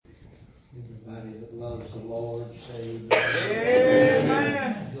Everybody that loves the Lord, say amen.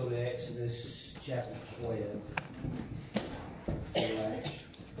 Amen. Go to Exodus chapter 12. I feel like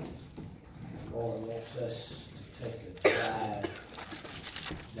the Lord wants us to take a drive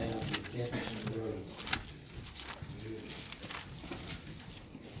down Redemption Road.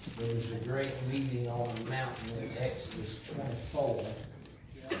 There was a great meeting on the mountain in Exodus 24 where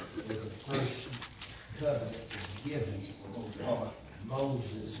the first covenant was given.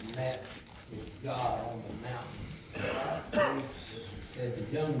 Moses met with God on the mountain. He said the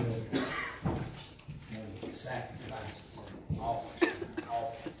young men and sacrifices and offerings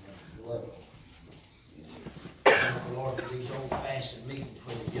and blood. Thank the Lord for these old-fashioned meetings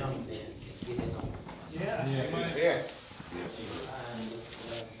where the young men can get in on it.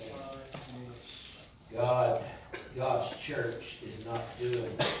 Yeah. God's church is not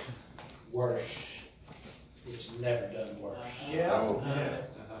doing worse. It's never done worse. Yeah.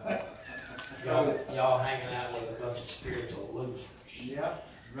 Y'all hanging out with a bunch of spiritual losers. Yeah.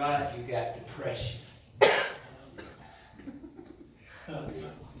 Right. If you got depression.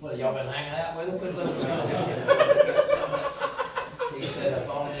 Well, y'all been hanging out with them? Look around. He said,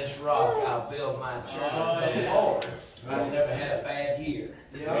 upon this rock I'll build my church. The Lord has never had a bad year.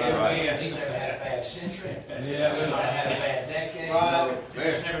 Yeah. He's never had a bad century. He's never had a bad decade.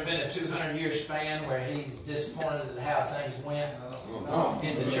 There's never been a 200-year span where he's disappointed at how things went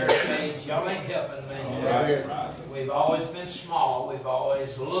in the church age. Y'all ain't helping me. We've always been small. We've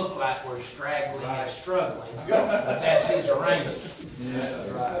always looked like we're straggling and struggling. But that's his arrangement.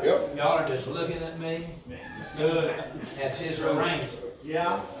 Y'all are just looking at me. That's his arrangement.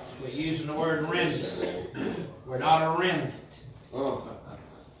 Yeah. We're using the word remnant. We're not a remnant.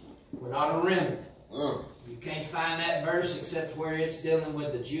 We're not a remnant. You can't find that verse except where it's dealing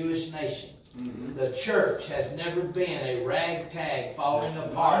with the Jewish nation. The church has never been a ragtag, falling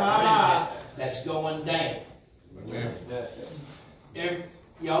apart remnant that's going down.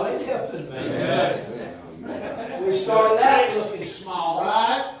 Y'all ain't helping me. We started out looking small.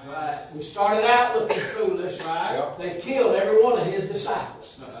 We started out looking foolish. They killed every one of his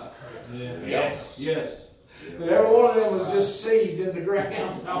disciples. Yes. But every one of them was just seeds in the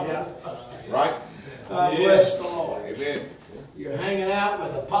ground. Right? Bless the Lord. Amen. You're hanging out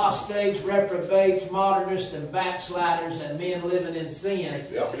with apostates, reprobates, modernists, and backsliders, and men living in sin.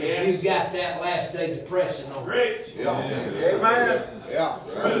 If you've got that last day depression on you. Amen. Yeah.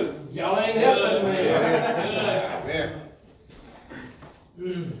 Right. Y'all ain't helping me.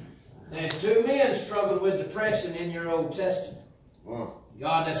 Amen. And two men struggled with depression in your Old Testament.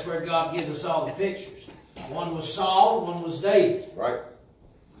 God, that's where God gives us all the pictures. One was Saul, one was David. Right.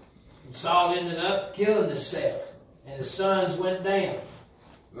 And Saul ended up killing himself. And his sons went down.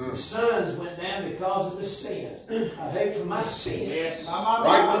 The sons went down because of the sins. I hate for my sins.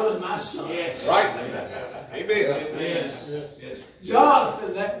 Right. Ruin my sons. Right. Amen.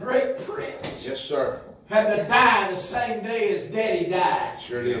 Jonathan, that great prince, Yes, sir. had to die the same day as Daddy died.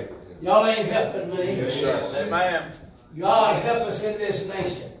 Sure did. Y'all ain't helping me. Yes, sir. Amen. God help us in this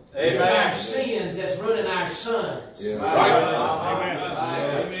nation. Amen. It's our sins that's running our sons. Right.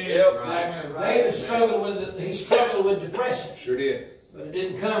 David struggled with depression. Sure did. But it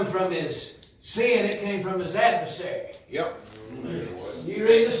didn't come from his sin, it came from his adversary. Yep. You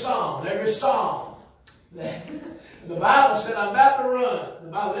read the Psalm, every Psalm. The Bible said, I'm about to run. The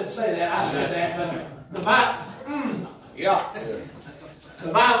Bible didn't say that, I said that, but the Bible, Yeah.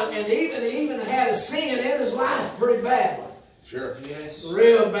 the Bible, and he even had a sin in his life, pretty bad one. Sure.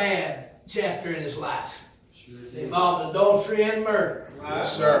 Real bad chapter in his life. It involved adultery and murder.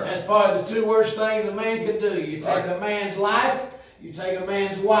 Yes, sir. That's probably the two worst things a man could do. You take a man's life, you take a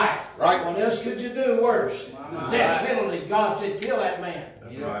man's wife. Right. What else could you do worse? The death penalty. God said, kill that man.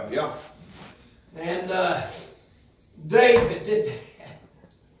 Right. Yeah. And David did that.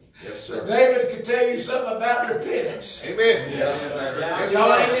 Yes, sir. David could tell you something about repentance. Amen. Yes, Y'all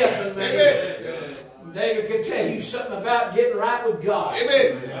sir. ain't listening, man. Amen. David could tell you something about getting right with God.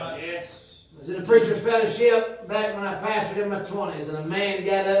 Amen. I was in a preacher's fellowship back when I pastored in my 20s, and a man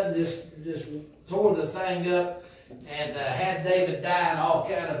got up and just tore the thing up and had David die in all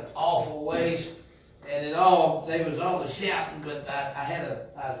kind of awful ways. And they was all the shouting, but I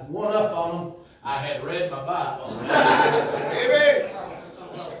was one up on them. I had read my Bible. Amen.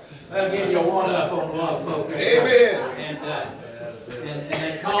 That'll give you a one up on a lot of folk. Amen. And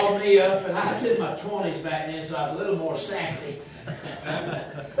they called me up, and I was in my 20s back then, so I was a little more sassy.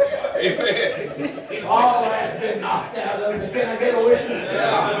 Amen. All that's been knocked out of me. Can I get a witness?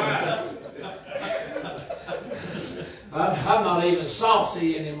 Yeah. I'm not even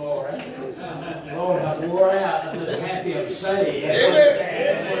saucy anymore. Lord, I'm wore out. I'm just happy I'm saved. That's where it's at.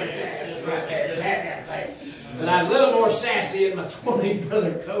 That's where it's at. Just right there. sassy in my 20s,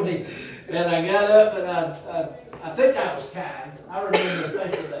 Brother Cody. And I got up and I think I was kind. I remember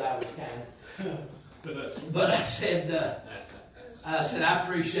thinking that I was kind. But I said, I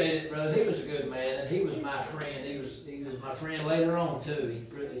appreciate it, brother. He was a good man, and he was my friend. He was my friend later on, too. He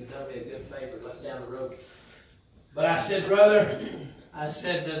really done me a good favor down the road. But I said, brother,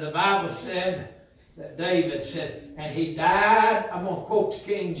 the Bible said that David said, and he died. I'm going to quote the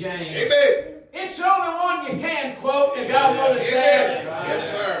King James. Amen. It's the only one you can quote if y'all notice that. Yes,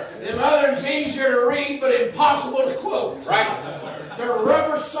 sir. Them others easier to read, but impossible to quote. Right. They're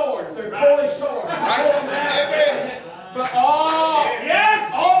rubber swords. They're toy swords. Amen. But all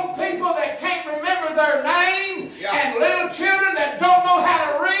people that can't remember their name and little children that don't know how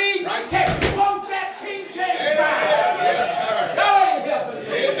to read can quote that King James Bible. Yes, sir. God ain't helping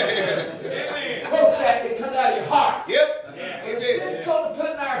me. Amen. Quote that. It comes out of your heart. Yep. It's difficult to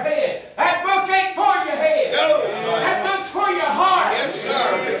put in our head. That book ain't for your head. No. That book's for your heart. Yes,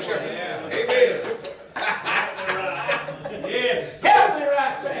 sir. Preacher. Amen. Yes. Help me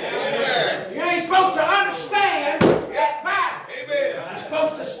right there. Amen. You ain't supposed to understand that Bible. Amen. You're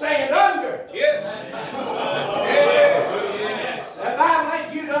supposed to stand under. Yes. Amen. That Bible ain't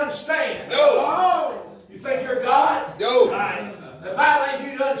for you to understand. No. You think you're God? No. The Bible ain't for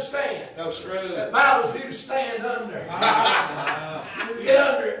you to understand. No, sir. The Bible's for you to stand under. You get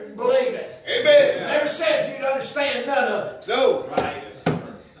under it and believe it. Amen. Never said for you to understand none of it. No.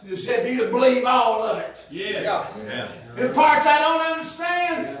 You said for you to believe all of it. Yes. Yeah. The parts I don't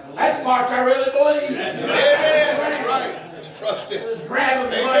understand, that's the parts I really believe. Amen. That's right. Just trust it. Just grab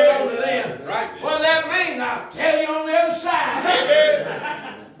them and Amen. run over them. Right. What does that mean? I'll tell you on the other side.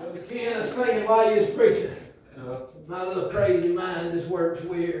 Amen. Brother Ken, I was thinking while you was preaching, my little crazy mind just works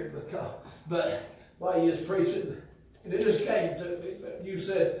weird, but while you was preaching, and it just came to me, but you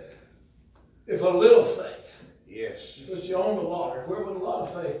said, if a little faith Yes. put you on the water, where would a lot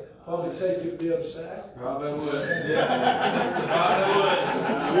of faith probably take you to the other side? Probably would.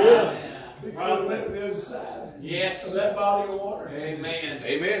 Probably went to the other side of Yes. that body of water. Amen.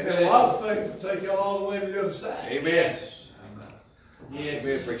 Amen. And a lot of faith will take you all the way to the other side. Amen. Yes.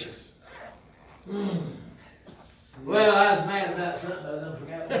 Amen, preacher. Well, I was mad about something, but I don't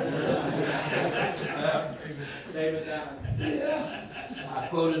forget what David I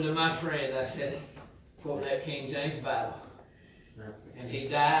quoted to my friend, I said, quoting that King James Bible. And he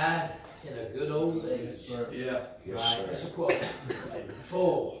died in a good old age. Yeah. Yes, That's sir. a quote.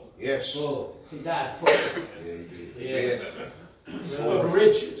 Full. Yes. He died full. Yes. Of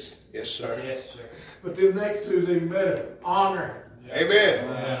riches. Yes, sir. Yes, sir. But the next two is even better. Honor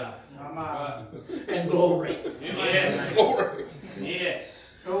Amen. and glory. Yes. Glory. Yes.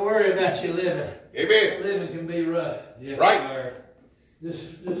 Don't worry about your living. Amen. Living can be rough. Yes, Right. sir.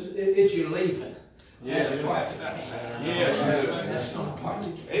 It's your leaving. Yes. That's the part to gain. Yes. That's not a part to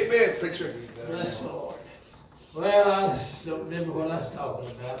gain. Amen, preacher. Bless the Lord. Well, I don't remember what I was talking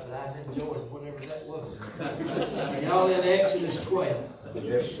about, but I've enjoyed whatever that was. Y'all in Exodus 12.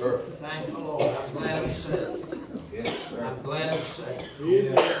 Yes, sir. Thank the Lord. I'm glad I'm saved. Yes, sir. I'm glad I'm saved.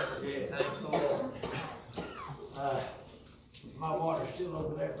 Thank the Lord. My water's still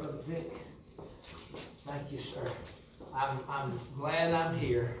over there, Brother Vic. Thank you, sir. I'm glad I'm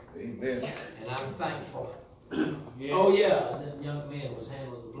here, Amen. and I'm thankful. Yes. Oh yeah, them young men was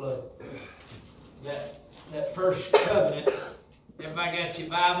handling the blood. That first covenant. Everybody got your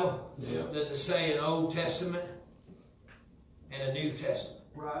Bible? Yeah. Does it say an Old Testament and a New Testament?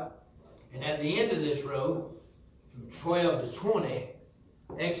 Right. And at the end of this road, from 12 to 20,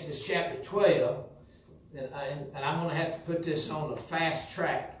 Exodus chapter 12, and I'm going to have to put this on a fast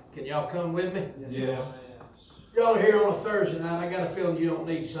track. Can y'all come with me? Yeah. Y'all are here on a Thursday night. I got a feeling you don't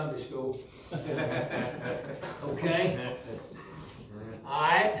need Sunday school. Okay? All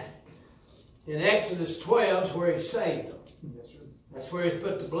right? In Exodus 12 is where he saved them. That's where he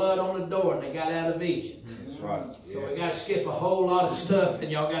put the blood on the door and they got out of Egypt. That's right. So we got to skip a whole lot of stuff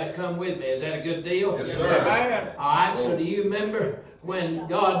and y'all got to come with me. Is that a good deal? Yes, sir. All right, so do you remember when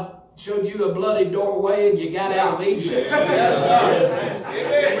God showed you a bloody doorway and you got out of Egypt? Amen.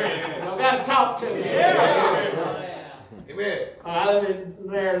 Y'all got to talk to me. Amen. All right, let me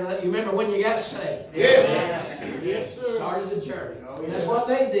there. You remember when you got saved? Yeah. Yes, sir. Started the journey. That's what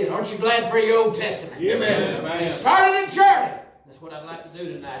they did. Aren't you glad for your Old Testament? Amen. They started the journey. That's what I'd like to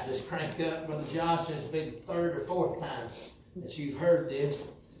do tonight. Just crank up. Brother Josh, this will be the third or fourth time that you've heard this.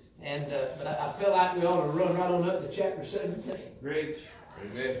 And but I feel like we ought to run right on up to chapter 17. Great.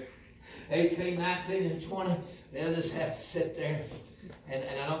 Amen. 18, 19, and 20. They'll just have to sit there. And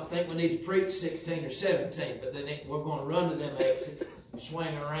I don't think we need to preach 16 or 17, but then we're going to run to them exits.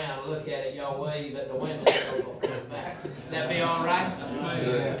 swing around, look at it, y'all wave at the window, and we'll come back. That be all right?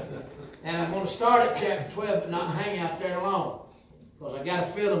 And I'm going to start at chapter 12, but not hang out there long. Because I got a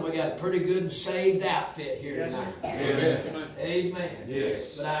feeling we got a pretty good and saved outfit here tonight. Amen. Amen.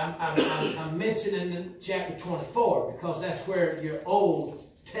 Yes. But I'm mentioning in chapter 24 because that's where your Old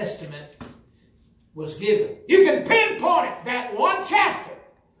Testament was given. You can pinpoint it, that one chapter.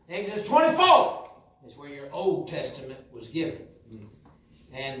 Exodus 24 is where your Old Testament was given.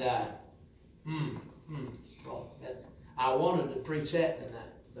 And well, I wanted to preach that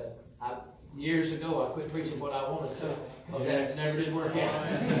tonight, but years ago I quit preaching what I wanted to because that never did work out.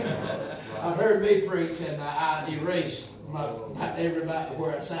 I've heard me preach and I erased everybody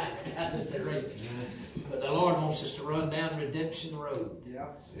where I signed it. I just erased it. But the Lord wants us to run down Redemption Road.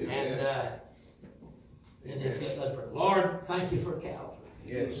 And if let's pray. Lord, thank you for Calvary.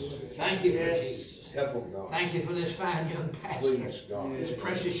 Yes. Thank you for Jesus. Help him, God. Thank you for this fine young pastor. Please, God. This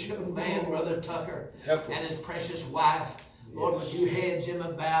precious young man, Brother Tucker, Help him. and his precious wife. Lord, would you hedge him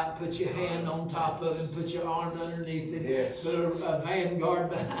about, put your hand on top of him, put your arm underneath him, Yes. put a vanguard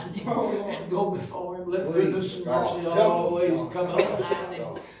behind him, and go before him. Let Please, goodness and God. mercy Help him, always God. come up behind him.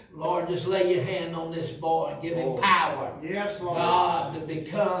 God. Lord, just lay your hand on this boy and give him power. Yes, Lord. God, to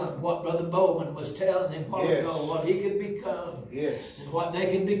become what Brother Bowman was telling him a while Yes. ago, what he could become. Yes. And what they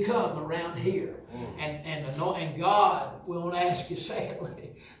can become around here. And God, we want to ask you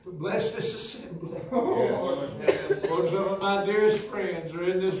sadly to bless this assembly. Lord, some of my dearest friends are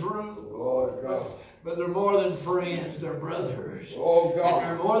in this room. Lord God. But they're more than friends, they're brothers. Oh And God.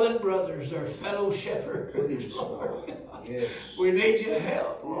 they're more than brothers, they're fellow shepherds. Please, Lord God. Yes. We need your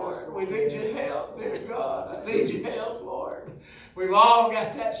help, Lord. We need your help, dear God. I need your help, Lord. We've all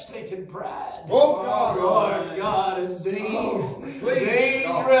got that stinking pride. Oh God. Lord God, and Dean. Please, Dean's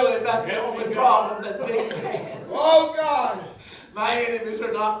God. really not the only problem that Dean had. Oh God. My enemies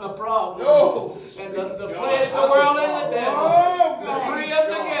are not the problem. No. And the flesh, the world, and the devil. Oh, The God. three of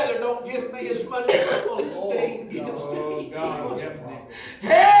them together don't give me as much trouble as Oh, Dean gives Oh, me. God, help me.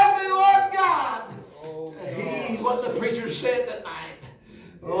 Help me, Lord God. Oh God. Heed what the preacher said tonight.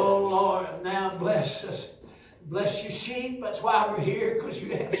 Oh Lord, now bless us. Bless your sheep. That's why we're here, because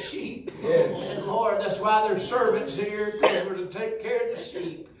you have sheep. Yes. And Lord, that's why there's servants here, because we're to take care of the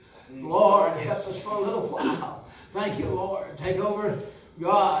sheep. Lord, help us for a little while. Thank you, Lord. Take over,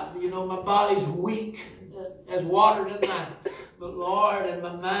 God. You know, my body's weak as water tonight. But Lord, and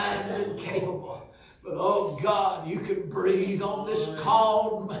my mind's incapable. But oh God, you can breathe on this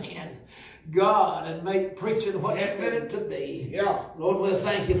called man, God, and make preaching what you meant it to be. Yeah. Lord, we'll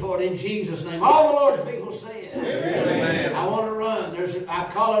thank you for it in Jesus' name. All the Lord's people said. Amen. I want to run. I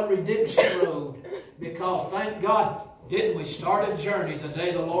call it Redemption Road because thank God, didn't we start a journey the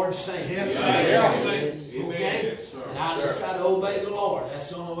day the Lord saved us? Yeah. Okay? And I just try to obey the Lord. That's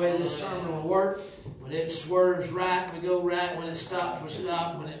the only way this sermon will work. When it swerves right, we go right. When it stops, we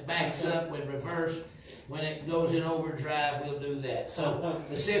stop. When it backs up, we reverse. When it goes in overdrive, we'll do that. So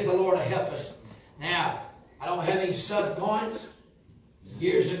let's see if the Lord will help us. Now, I don't have any sub-points.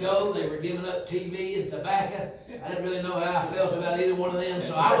 Years ago, they were giving up TV and tobacco. I didn't really know how I felt about either one of them,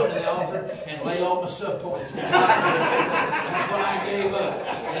 so I went to the altar and laid all my sub-points. That's what I gave up.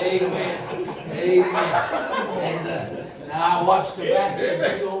 Amen. Amen. And now I watch tobacco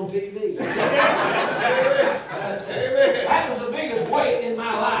and chew on TV. That was the biggest weight in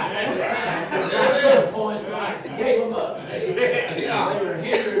my life at the time. Was my sub-points, so I gave them up. They were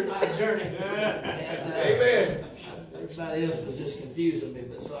hindering my journey. And, Amen. everybody else was just confusing me,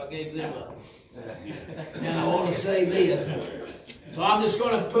 but so I gave them up. And I want to say this. So I'm just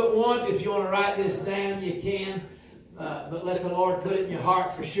going to put one. If you want to write this down, you can. But let the Lord put it in your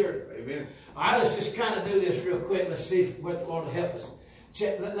heart for sure. Amen. All right, let's just kind of do this real quick. Let's see what the Lord will help us.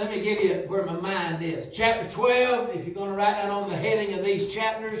 Let me give you where my mind is. Chapter 12, if you're going to write down on the heading of these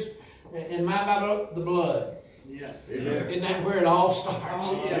chapters, in my Bible, the blood. Yeah. Amen. Isn't that where it all starts?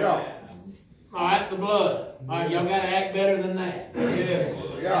 Yeah. All right, the blood. All right, y'all got to act better than that.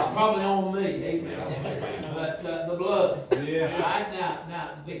 That's probably on me. Amen. But the blood. Yeah. All right,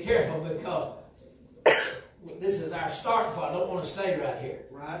 now, be careful because this is our start point. I don't want to stay right here.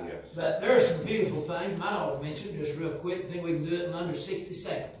 Right. But there are some beautiful things. Might ought to mention just real quick. I think we can do it in under 60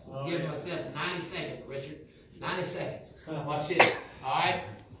 seconds. I'll give myself 90 seconds, Richard. 90 seconds. Watch this. All right?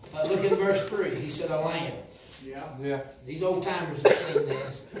 Look at verse 3. He said, a lamb. Yeah. These old timers have seen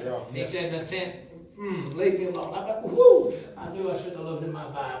this. Yeah. And he said, the tent, leave me alone. I thought, whoo! I knew I shouldn't have looked in my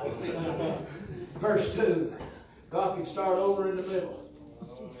Bible. Verse 2. God could start over in the middle.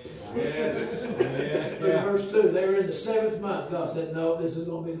 In verse 2, they were in the 7th month. God said, no, this is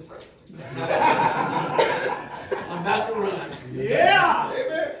going to be the first. I'm I'm about to run. Yeah.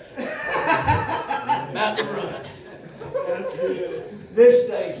 Amen. About to run. That's good. This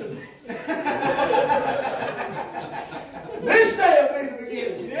day will be the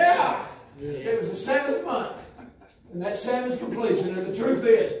beginning. Yeah. It was the 7th month. And that 7th completion. And the truth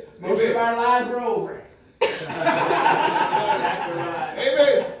is, most of our lives were over.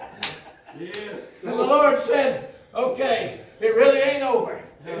 Amen. And the Lord said, okay, it really ain't over.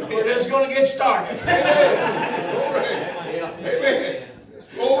 We're just going to get started. Amen. Glory. Amen.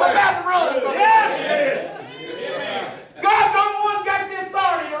 We're Glory. about to run. Yeah. God's the only one got the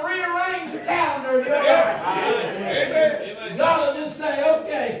authority to rearrange the calendar of your life. Amen. God will just say,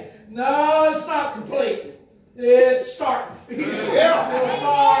 okay, no, it's not complete. It's starting. Yeah. It'll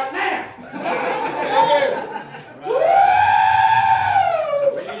start now. Amen. Woo!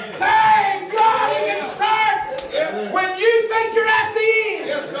 Thank God he can start when you think you're at the end.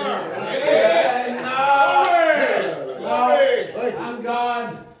 Yes, sir. Amen. Say, no, Glory. I'm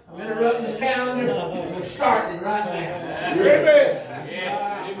God. I'm interrupting the calendar. We're starting right now.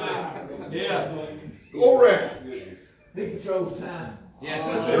 Amen. Glory. He controls time. Yes.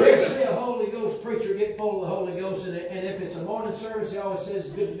 They see a Holy Ghost preacher get full of the Holy Ghost, and if it's a morning service, he always says,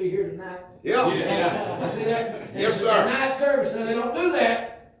 it's good to be here tonight. Yeah. You see that? And Yes, if it's sir. a night service, now they don't do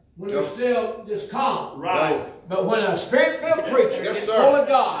that when they're still just calm. Right. But when a spirit-filled preacher Yes, gets sir. full of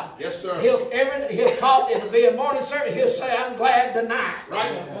God, Yes, sir. he'll call, it'll be a morning service, he'll say, I'm glad tonight.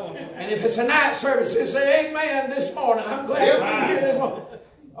 Right. And if it's a night service, he'll say, amen this morning. I'm glad to be here this morning.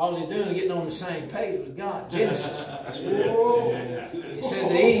 All he's doing is getting on the same page with God. Genesis. Whoa. He said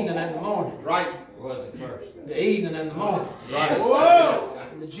the evening and the morning. Right. Was it first? The evening and the morning. Right. Whoa!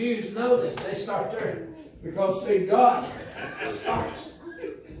 And the Jews know this. They start there. Because, see, God starts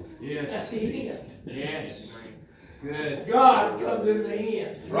at the end. Yes. Good. God comes in the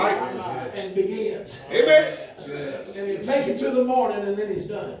end. Right. And begins. Amen. And he'll take it to the morning and then he's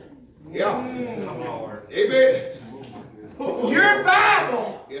done. Yeah. Come on. Amen. Your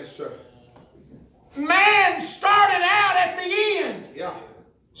Bible, Yes, sir. man started out at the end. Yeah.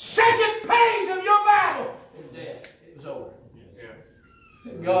 Second page of your Bible. It's dead. It was over.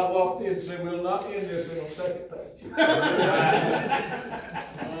 And God walked in and said, we'll not end this on the second page.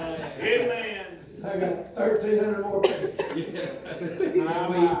 Amen. I got 1,300 more pages.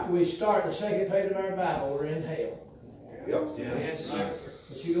 We start the second page of our Bible, we're in hell. Yep. Yes, sir.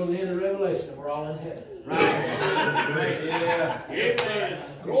 But you go to the end of Revelation and we're all in heaven. Yeah. Yes, sir.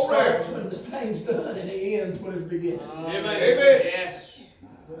 It Glory. starts when the thing's done and it ends when it's beginning. Amen. Amen. Yes.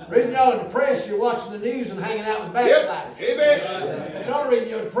 The reason y'all are depressed, you're watching the news and hanging out with Yep. backsliders. Amen. That's the only reason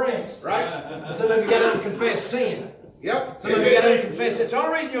you're depressed. Right. Some of you got unconfessed sin. Yep. Some of you got unconfessed. That's the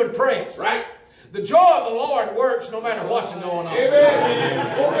only reason you're depressed. Right. The joy of the Lord works no matter what's going on.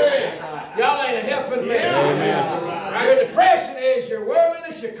 Amen. Glory. Y'all ain't helping me. Right. Your depression is your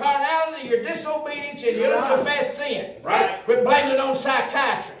worldliness, your carnality, your disobedience, and your unconfessed sin. Right. Quit blaming it on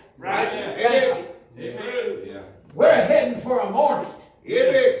psychiatry. Right. Amen. True. We're heading for a morning.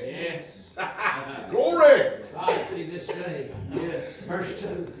 Amen. Yes. Glory. I see this day. Yes. Verse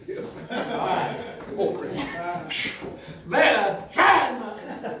 2. Yes. All right. Glory. Man, I tried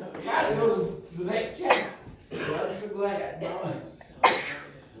to go to the next chapter. But I'm so glad.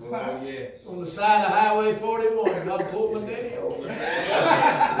 Oh, yes. On the side of Highway 41, God pulled my daddy over.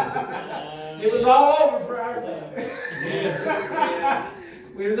 It was all over for our family.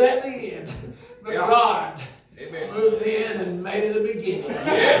 We was at the end. But God Amen. moved in and made it a beginning.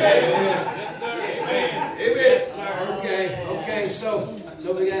 Yes, sir. Amen. Amen. Okay, so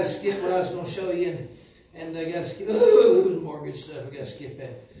we got to skip what I was going to show you, and I got to skip. Ooh, more good stuff. We got to skip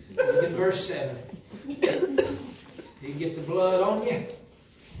that. Look at verse 7. You get the blood on you.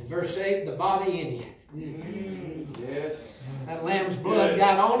 And verse 8, the body in you. Yes. That lamb's blood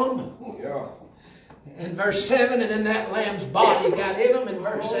got on them. Yeah. In verse 7, and then that lamb's body got in them in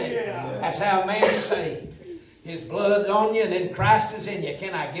verse 8. That's how a man's saved. His blood's on you, and then Christ is in you.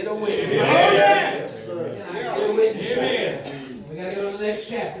 Can I get a witness? Yes. Can I get a witness? Amen. We got to go to the next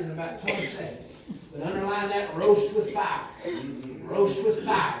chapter in about 20 seconds. But underline that, roast with fire. Roast with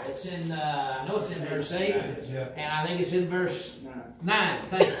fire. It's in, I know it's in verse 8, and I think it's in verse 9.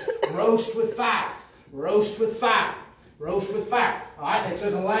 Thank you. Roast with fire. Roast with fire. Roast with fire. All right, they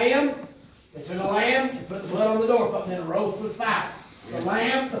took a lamb. They took a lamb and put the blood on the doorpost, and then roast with fire. The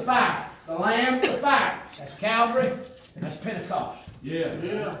lamb, the fire. The lamb, the fire. That's Calvary, and that's Pentecost. Yeah.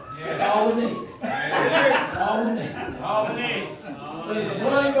 That's all we need. That's all we need. All we need. There's a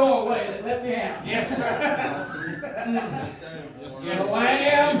bloody doorway that let me out. Yes, sir. The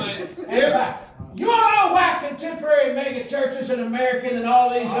lamb and fire. You want to know why contemporary contemporary mega churches in America and all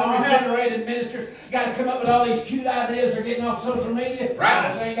these unregenerated ministers got to come up with all these cute ideas they're getting off social media.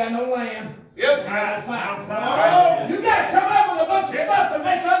 Right. They ain't got no land. Yep. Right. Fine. Right. You got to come up with a bunch of stuff to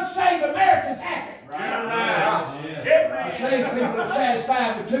make unsaved Americans happy. Saved people are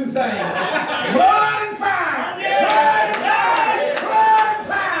satisfied with two things: blood and fire. Blood and fire. Blood and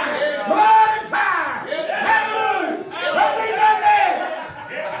fire. Blood and fire. Hallelujah. Don't need nothing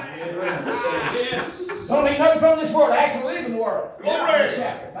else. Don't need nothing from this world. Actually live in the world. Glory. This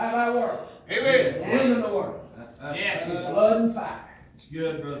chapter. Bye word. Amen. Live in the world. Blood and fire.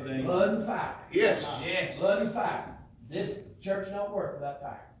 Good, Brother Dave. Blood and fire. Yes. Yes. Blood and fire. This church don't work without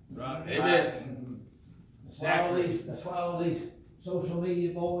fire. Right. Amen. That's why all these social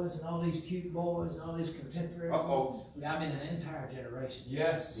media boys and all these cute boys and all these contemporary Uh-oh. boys. I mean, an entire generation.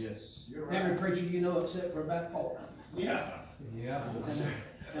 Yes. Yes. Every preacher you know except for about 4. Yeah. Yeah.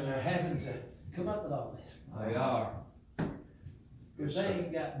 And they're having to come up with all this. They are. Because they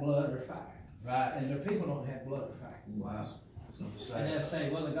ain't got blood or fire. Right. And their people don't have blood or fire. Wow. And they'll say,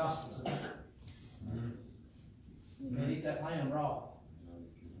 well, the gospel's about it. You can't eat that lamb raw.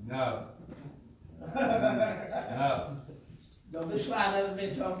 No. No. No, this line hasn't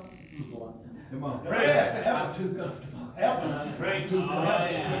been talking. Come on. I'm too comfortable. I'm too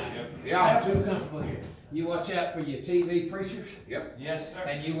comfortable. Yeah. I'm too comfortable here. You watch out for your TV preachers, Yep. Yes, sir.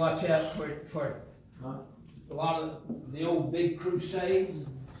 and you watch out for a lot of the old big crusades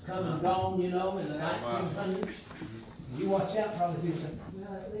come and gone, you know, in the 1900s. You watch out for all the people say,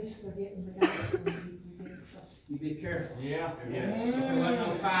 well, at least they're getting the gospel. You be careful. Yeah. If there wasn't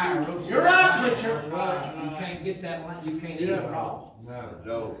no fire, You're right, preacher. You can't get that line. You can't eat it raw. No.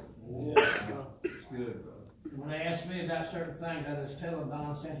 No. It's good, brother. When they ask me about certain things, I just tell them,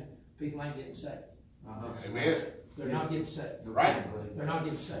 Don Sanchez, people ain't getting saved. Amen. They're not getting saved. Right. They're not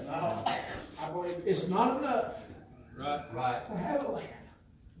getting saved. It's not enough Right. to have a land.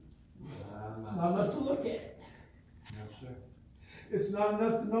 It's not enough to look at it. No, sir. It's not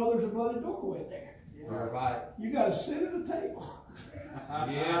enough to know there's a bloody doorway there. Right. You got to sit at the table.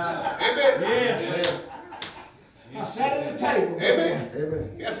 Yes. Amen. Yes. I sat at the table.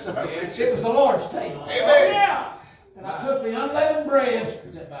 Amen. Yes, sir. It was the Lord's table. Amen. And I took the unleavened bread.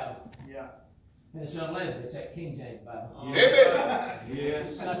 It's that Bible. Yeah. And it's unleavened. It's that King James Bible. Amen.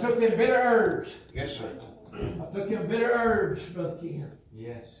 Yes. And I took them bitter herbs. Yes, sir. I took them bitter herbs, Brother Ken.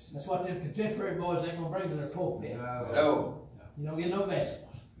 Yes. That's what them contemporary boys ain't going to bring to their pulpit. No. You don't get no vegetables.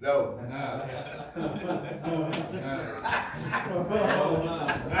 No.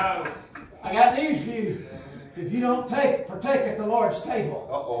 No. I got news for you. If you don't partake at the Lord's table,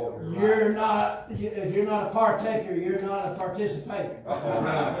 Uh-oh. if you're not a partaker, you're not a participator.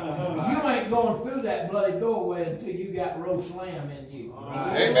 You ain't going through that bloody doorway until you got roast lamb in you.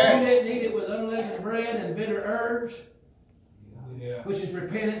 Amen. You didn't eat it with unleavened bread and bitter herbs, Yeah. which is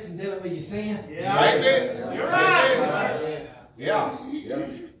repentance and dealing with your sin. Amen. You're right. Amen. Yeah. You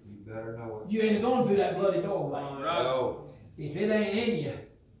better know it. You ain't going through that bloody doorway. No. If it ain't in you,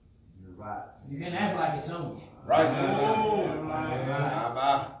 You're right. you can act like it's on you. Right. Right.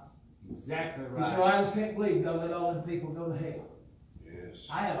 Bye. Exactly You say, right. well, I just can't believe God let all them people go to hell. Yes.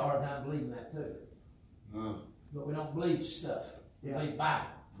 I have a hard time believing that too. But we don't believe stuff. We believe Bible.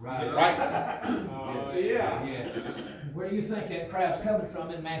 Right. Right. Yeah. Yes. Where do you think that crowd's coming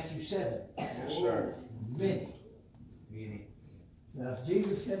from in Matthew 7? Yes, sir. Many. Meaning. Now, if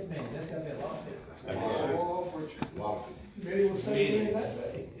Jesus said many, that's got to be a lot of people. Yes, sir. Oh, preacher. Wow. Many will say many that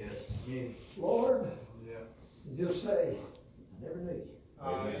day. Yes. Meaning. Lord, Yeah. and he'll say, I never knew you.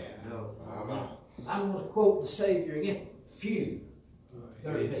 No. I'm going to quote the Savior again. Few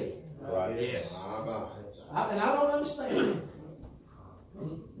there be. Right. Yes. And I don't understand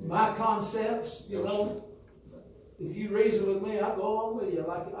my concepts, you know. If you reason with me, I'll go along with you.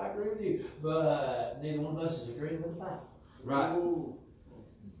 I agree with you. But neither one of us is agreeing with the Bible. Right.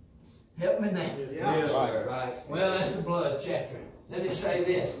 Help me now. Yeah. Right. Well, that's the blood chapter. Let me say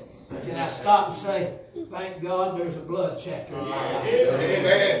this. Can I stop and say, thank God there's a blood chapter in my life.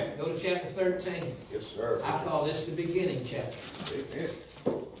 Amen. Go to chapter 13. Yes, sir. I call this the beginning chapter. Amen.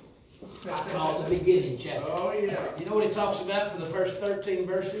 I call it the beginning chapter. Oh, yeah. You know what it talks about for the first 13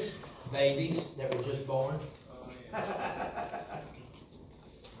 verses? Babies that were just born.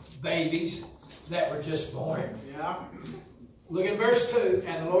 Babies that were just born. Yeah. Look at verse 2.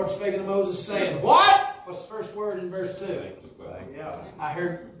 And the Lord spake unto Moses, saying, what? What's the first word in verse 2? Yeah. I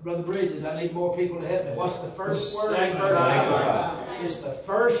heard Brother Bridges, I need more people to help me. What's the first word in verse 2? It's the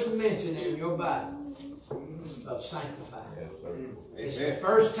first mention in your Bible of sanctify. It's the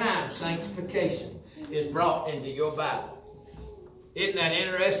first time sanctification is brought into your Bible. Isn't that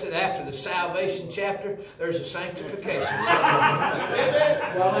interesting? After the salvation chapter, there's a sanctification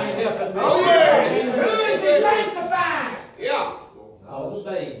chapter. Y'all ain't helping me. Oh, yeah. And who is he sanctifying? Yeah. All the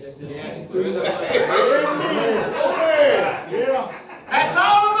babes that just came Oh, through. man. Yeah. That's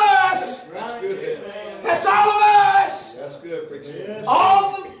all of us. That's good. That's all of us. That's good, preacher.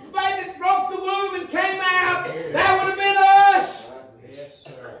 All the baby that broke the womb and came out, that would have been us.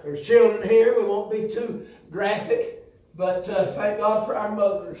 There's children here. We won't be too graphic, but thank God for our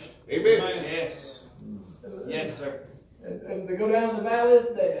mothers. Amen. Yes. Yes, sir. And they go down the valley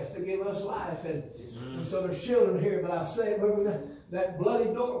of death to give us life. And so there's children here, but I say, that bloody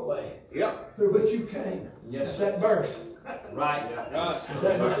doorway Yep. through which you came. Yes. It's that birth. Right. It's that birth. It's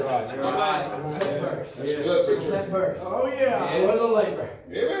that birth. That's good, It's preacher. that birth. Oh, yeah. There was a labor.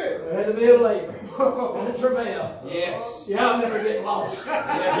 Amen. There had to be a labor. And a travail. Yes. Y'all never get lost. Labor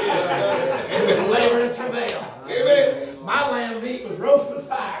and travail. Amen. My lamb meat was roast with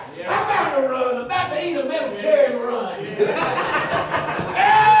fire. I'm about to run. I'm about to eat a metal chair and run.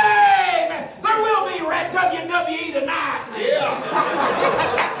 Hey, man, there will be WWE tonight. Yeah.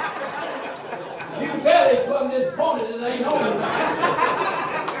 You can tell he's plumb disappointed it ain't home tonight.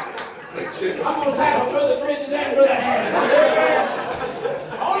 Preacher. I'm going to tackle Brother Bridges and Brother Harris.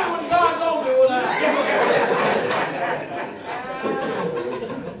 Only when God's on me will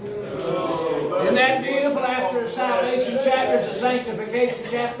Isn't that beautiful? After the salvation chapter is the sanctification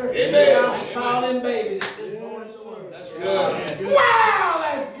chapter. Amen. Like fallen babies just born in the world. Good. Wow,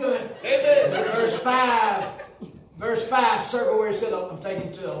 that's good. Amen. Verse 5. Verse 5, circle where it said, I'm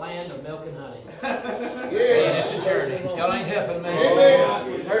taken to a land of milk and honey. Yeah. It's a journey. Y'all ain't helping me.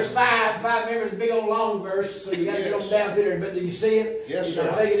 Amen. Verse 5, remember it's a big old long verse, so you got to get on down through there. But do you see it? Yes, sir.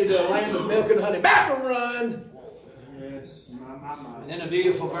 I'm taking you to a land of milk and honey. About to run. Yes. And then a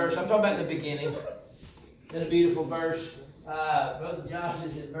beautiful verse. I'm talking about the beginning. Then a beautiful verse. Brother Josh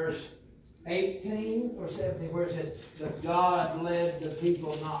is in verse 18 or 17 where it says, but God led the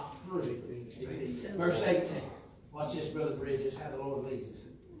people not through. Verse 18. Watch this, Brother Bridges, how the Lord leads us.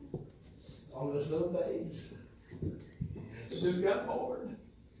 All of us little babes. Just got bored.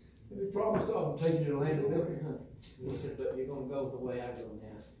 And he promised, I'm taking you to the land of milk and honey. He said, but you're going to go the way I go now.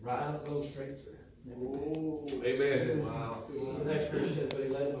 Right. I don't go straight through. Oh, Amen. Wow. The next verse says, but he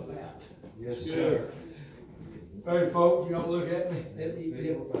led him about. Yes, sir. Hey, folks, y'all look at me.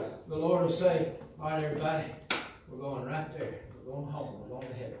 The Lord will say, all right, everybody, we're going right there. We're going home. We're going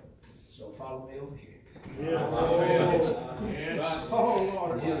to heaven. So follow me over here. yeah. Oh,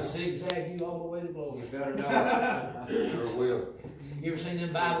 Lord. And he'll zigzag you all the way to glory. You better know. Sure will. You ever seen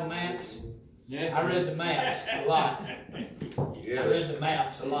them Bible maps? Yeah. I read the maps a lot. I Yes. read the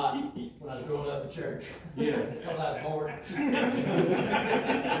maps a lot when I was growing up in church. Yeah. Because I was bored.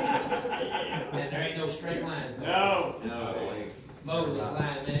 And there ain't no straight line. No. No. Moses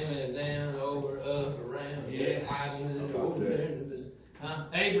line them and down, over, up, around. Yeah. Over there. Huh?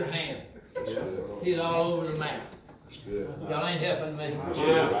 Abraham. That's good. He's all over the map. That's good. Y'all ain't helping me.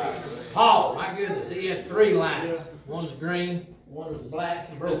 Yeah. Paul, my goodness, he had 3 lines. One was green, one was black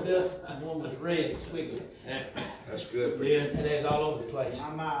and broke up, and one was red, squiggly. That's good, preacher. Yes. And they was all over the place.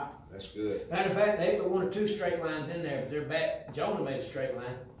 My. That's good. Matter of fact, they put 1 or 2 straight lines in there, but they're back. Jonah made a straight line.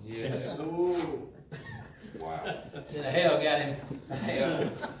 Yes. Oh. Wow. Then the hell got him.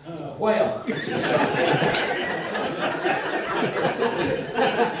 Well.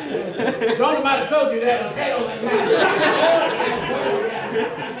 Jonah might have told you that was hell that got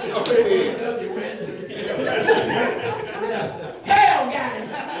him. Hell got him.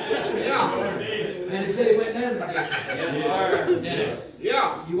 Yeah. And he said he went down to the ditch. Yes, sir. Then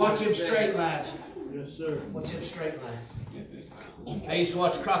Yeah. you watch him straight lines. Yes, sir. Watch him straight lines. I used to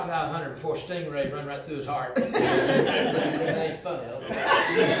watch Crocodile Hunter before Stingray run right through his heart. That ain't funny.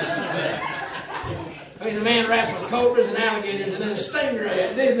 I mean, the man wrestled cobras and alligators, and then a stingray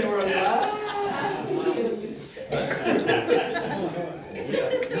at Disney World.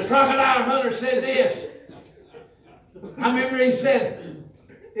 The Crocodile Hunter said this. I remember he said,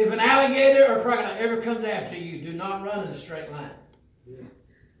 if an alligator or crocodile ever comes after you, do not run in a straight line.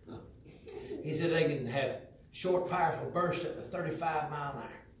 He said they can have short, powerful bursts up to 35 miles an hour.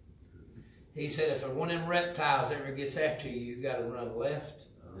 He said if one of them reptiles ever gets after you, you've got to run left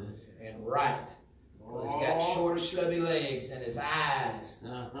and right. Well, he's got short, stubby legs, and his eyes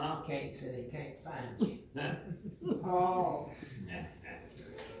said he can't find you. Oh.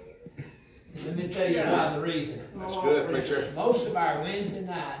 Let me tell you why the reason. That's good, preacher. Most of our Wednesday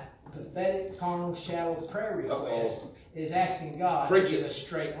night pathetic, carnal, shallow prayer requests is asking God Preach to it. give us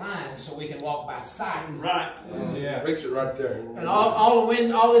straight lines so we can walk by sight. Right. Yeah. Preach it right there. And all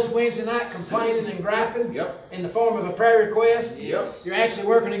this Wednesday night complaining and griping Yep. in the form of a prayer request, Yep. you're actually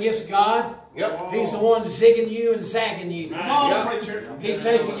working against God. Yep. He's the one zigging you and zagging you. Come on, Yeah. preacher. He's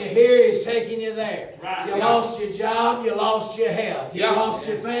taking you here, He's taking you there. Right. You Yeah. lost your job, you lost your health, you Yeah. lost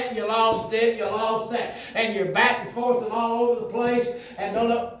your family, you lost this, you lost that. And you're back and forth and all over the place. And don't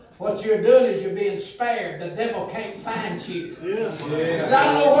know what you're doing is you're being spared. The devil can't find you. Yeah. Because I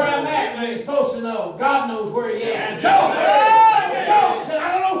don't know where I'm at, man. You're supposed to know. God knows where you're at. Job said,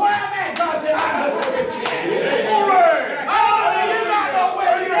 I don't know where I'm at. God said, I know where you're at. Glory! I don't know, you not know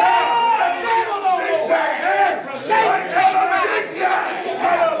where you're at. The devil don't know where you're at. Satan can't find you.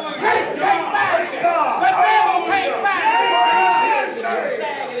 Satan can't find you. The devil can't find you. He's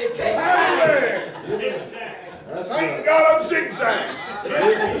sagging, he can't find Thank God I'm zigzag.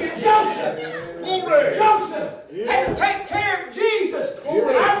 you. Joseph. Glory! Joseph had to take care of Jesus.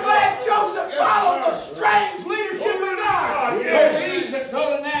 I'm glad Joseph followed the strange leadership of God. Go to Egypt,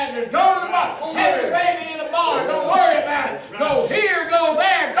 go to Nazareth, go to the barn, have your baby in a barn, don't worry about it. Go here, go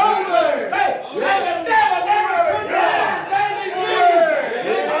there, go to stay. And the devil never could find baby Jesus.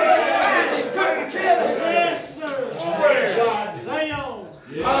 He couldn't kill him. Yes, sir. Glory! God, Say on.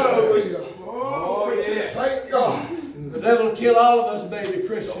 Hallelujah. Oh, yeah. Thank God. the devil will kill all of us baby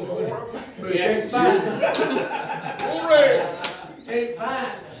Christians, but he can't find us. Glory! Can't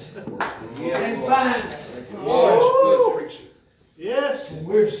find us. Can't find us. Boy, it's good preaching. yes. And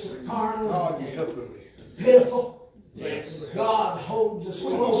we're so carnal, God, you're helping me. pitiful. God holds us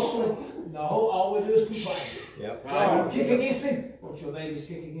closely. The whole, all we do is complain. Yep. God, kick against him. Won't your babies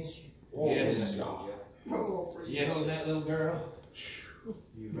kick against you? Oh, Yes. God. You know that little girl?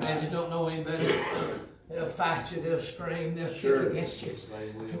 Babies don't know any better. They'll fight you, they'll scream, they'll Sure. kick against you.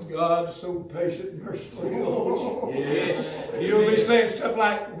 They will. God's so patient and merciful. He holds you. Yes. You'll be saying stuff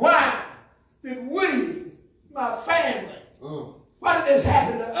like, why did we, my family, why did this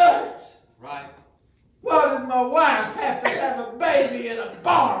happen to us? Right. Why did my wife have to have a baby in a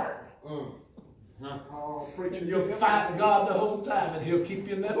barn? Oh, preacher. And you'll fight God the whole time, and He'll keep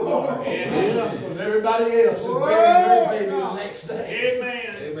you in that barn. Because everybody else is burying their baby the next day.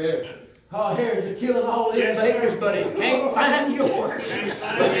 Amen. Amen. Oh, here's you're killing all them Yes, babies, sir. but He can't find yours.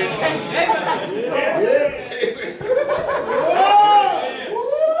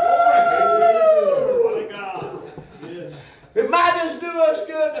 Holy God. Yes. It might just do us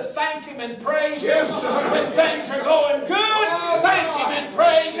good to thank Him and praise Him Yes, sir. when things are going good. Thank Him and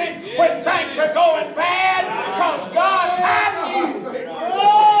praise Him when things are going bad, because God's hiding you.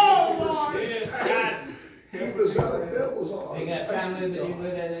 Keep us out of the devil's arms. You got time to live, you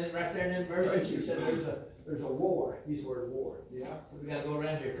look at it right there in that verse. He said there's a war. Use the word war. Yeah. We got to go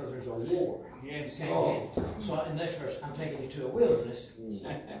around here because there's a war. Yes. You can't get it. So in the next verse, I'm taking you to a wilderness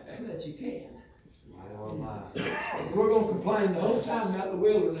that you can. Oh, my. We're going to complain the whole time about the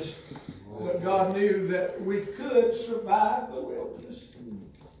wilderness, but God knew that we could survive the wilderness.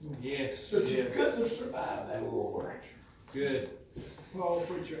 Yes. But you Yes. couldn't have survived that war. Good. Oh,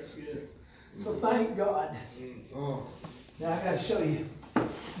 preacher. Good. So thank God. Oh, Now I got to show you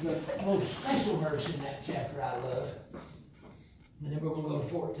the most special verse in that chapter I love. And then we're going to go to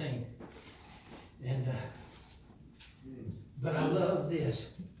 14. And but I love this,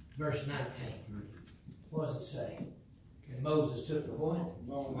 verse 19. What does it say? And Moses took the what?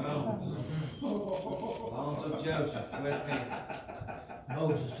 Bones. Bones of Joseph with me.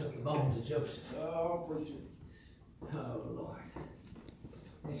 Moses took the bones of Joseph. Oh, preacher. Oh Lord.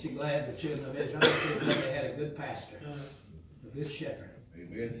 Ain't you glad the children of Israel? I'm glad they had a good pastor, a good shepherd.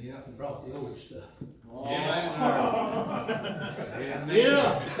 amen. He brought the old stuff. Yes, sir. Amen.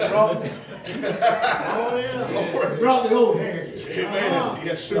 Yeah. Brought, Oh, yeah. brought the old heritage. Amen.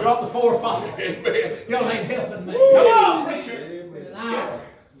 Yes, He sir. brought the forefathers. Amen. Y'all ain't helping me. Come on, preacher. In an hour.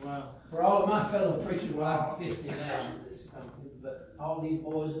 Wow. For all of my fellow preachers, well, I'm 50 now, but all these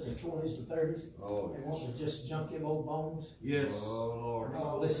boys in their 20s and 30s, Oh, they want to just junk them old bones. Yes. Oh, Lord. They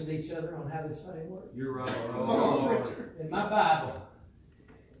want to listen to each other on how this thing works. You're right. oh, Oh, Lord. preacher. In my Bible,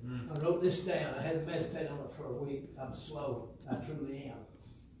 I wrote this down. I had to meditate on it for a week. I'm slow. I truly am.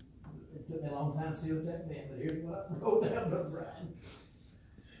 It took me a long time to see what that meant, but here's what I wrote down, Brother Brian.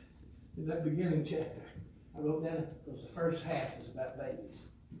 In that beginning chapter, I wrote down, because the first half is about babies.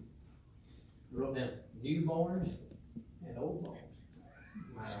 I wrote down newborns and old bones.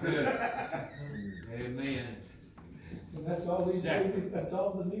 Good. Amen. And that's all these Exactly. babies, that's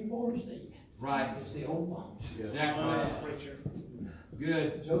all the newborns need. Right. It's the old bones. Exactly. Oh, preacher.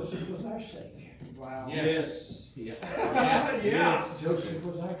 Good. Joseph was our Savior. Wow. Yes. Yeah. Yeah. Yeah. Joseph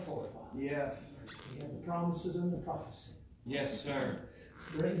was our forefather. Yes. He had promises and the prophecy. Yes, sir.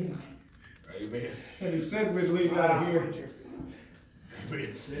 Bring him. Amen. And he said we'd leave out of here.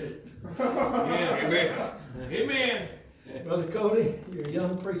 Amen. Yeah. Amen. Amen. Brother Cody, you're a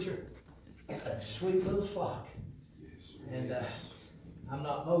young preacher. A sweet little flock. And I'm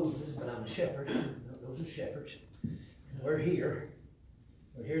not Moses, but I'm a shepherd. Those are shepherds. We're here.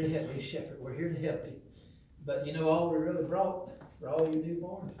 We're here to help you, shepherd. We're here to help you. But you know all we really brought for all you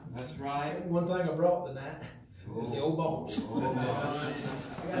newborns? That's right. One thing I brought tonight is the old bones. I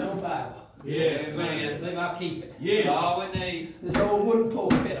got an old Bible. Yes, I man. believe I'll keep it. Yeah. All we need. This old wooden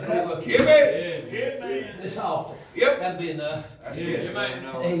pulpit, I believe I'll keep Give it. it. Yeah. This altar. Yep. That'll be enough. That's Yeah, it. you might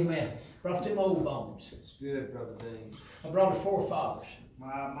know. Amen. Brought them old bones. It's good, Brother Dean. I brought the forefathers. My.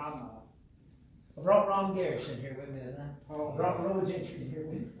 I brought Ron Garrison here with me tonight. Oh, I brought Roy Gentry in here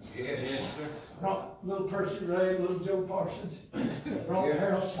with me. Yes. Yes, sir. I brought little Percy Ray, little Joe Parsons. I brought Yeah.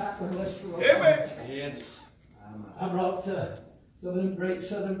 Harold Sackler and Lester Rowe. Amen. Yes. I brought some of them great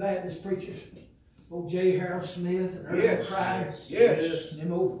Southern Baptist preachers. Old J. Harold Smith and Earl Yes. Crider. Yes.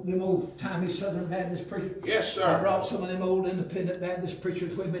 Them old timey Southern Baptist preachers. Yes, I sir. brought some of them old independent Baptist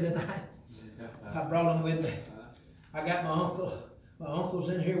preachers with me tonight. I brought them with me. I got my uncle's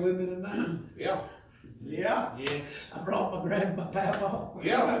in here with me tonight. Yeah. Yeah. Yes. I brought my papa.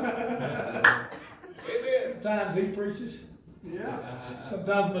 Yeah. Amen. Sometimes he preaches. Yeah.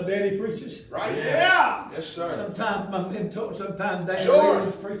 Sometimes my daddy preaches. Right. Yeah. Yes, sir. Sometimes my mentor, sometimes Daddy Sure.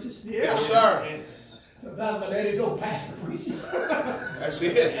 Williams preaches. Yes, sir. Sometimes my daddy's old pastor preaches. That's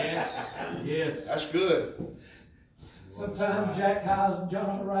it. Yes. Yes. That's good. Sometimes Jack Howes and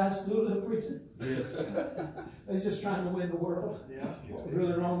Jonathan Rice do a little preaching. Yes. They're just trying to win the world. Yeah. What's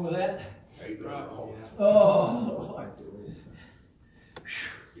really wrong with that? Ain't nothing wrong. Oh, Lord.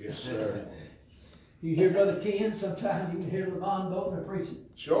 Yes, sir. You hear Brother Ken, sometimes you can hear Lamont Boatner preaching.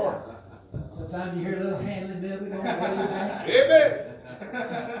 Sure. Sometimes you hear a little Hanley Milby going way back. Amen.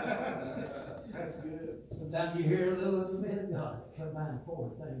 That's good. Sometimes you hear a little of the men of God that come by and pour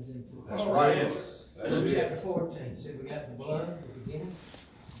things into it. That's right. That's Luke it. chapter 14. See, we got the blood at the beginning.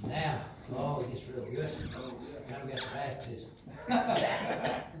 Now, oh, it gets real good. Now we got the baptism. Now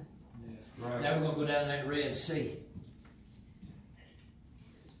we're going to go down that Red Sea.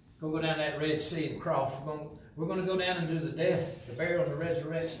 We're going to go down that Red Sea and cross. We're going to go down and do the death, the burial, and the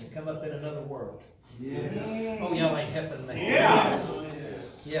resurrection and come up in another world. Yeah. Oh, y'all ain't helping me. Yeah.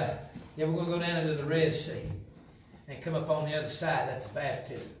 Yeah. Yeah, we're going to go down into the Red Sea and come up on the other side. That's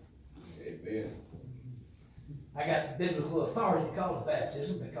baptism. Amen. I got biblical authority to call it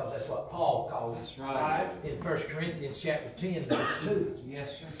baptism because that's what Paul called it. That's right. In 1 Corinthians chapter 10, verse 2.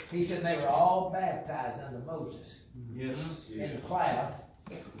 Yes, sir. He said they were all baptized under Moses Yes. in the cloud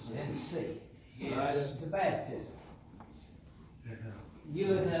and in the sea. Right. It's a baptism. You're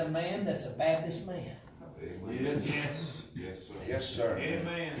looking at a man that's a Baptist man. Amen. Yes. Yes, sir. Yes, sir.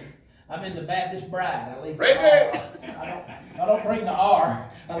 Amen. I'm in the Baptist bride. I leave the Right R there. off. I don't bring the R.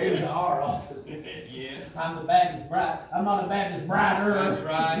 I leave the R off. Yes. I'm the Baptist bride. I'm not a Baptist brider. That's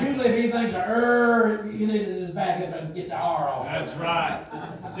right. Usually if anything's a you need to just back up and get the R off. That's right.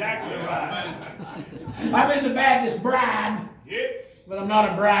 Exactly right. I'm in the Baptist bride, Yep. but I'm not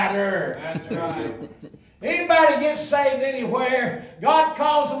a brider. That's right. Anybody gets saved anywhere, God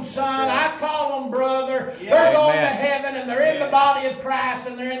calls them son, I call them brother. Yeah. They're going to Amen. heaven and they're in the body of Christ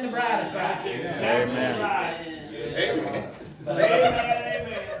and they're in the bride of Christ. Exactly Amen. right. Amen.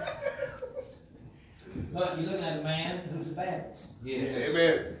 Amen. But you're looking at a man who's a Baptist. Yes.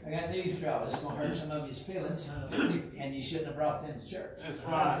 Amen. I got news for y'all. This is going to hurt some of his feelings, and you shouldn't have brought them to church. That's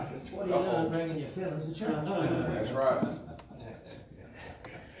right. What are you doing bringing your feelings to church? That's right.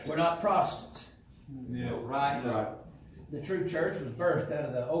 We're not Protestants. Yeah. Right. The true church was birthed out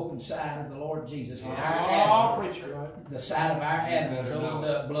of the open side of the Lord Jesus. When Oh, our preacher. the side of our Adam was You better opened know.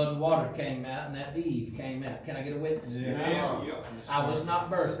 up, blood and water came out, and that Eve came out. Can I get a witness? Yeah. I was not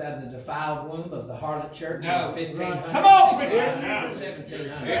birthed out of the defiled womb of the harlot church No. in the 1500s, Come on, 1600s,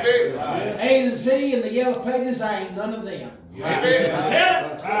 1700s. Amen. A to Z and the yellow pages, I ain't none of them. Amen. Yeah.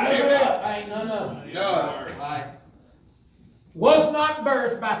 Look it up, I ain't none of them. None. Right. Was not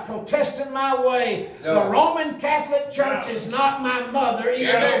birthed by protesting my way. No. The Roman Catholic Church is not my mother,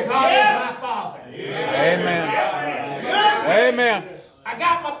 even Amen. though God Yes. is my father. Amen. Amen. I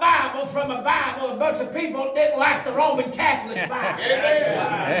got my Bible from a Bible. A bunch of people didn't like the Roman Catholic Bible.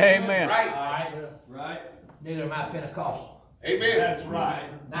 Amen. Amen. Right. Right. Neither am I Pentecostal. Amen. That's right.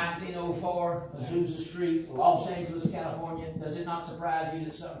 1904, Azusa Street, Los Angeles, California. Does it not surprise you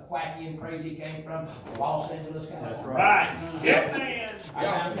that something quacky and crazy came from Los Angeles, California? Right. Yep, man. I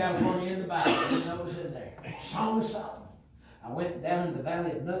found California in the Bible. I didn't know it was in there. Song of Solomon. I went down in the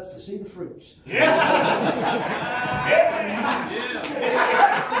valley of nuts to see the fruits.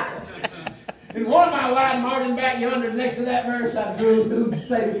 In one of my wide margin back yonder next to that verse, I drew the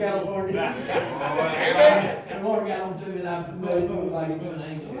state of California. And the Lord got on to me and I made it look like it to an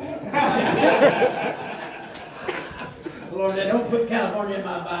angel. The Lord said, don't put California in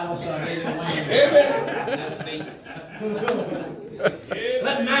my Bible, so I gave it away.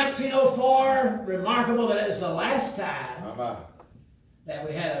 But 1904, remarkable that it's the last time that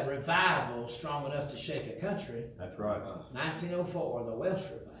we had a revival strong enough to shake a country. That's right. 1904, the Welsh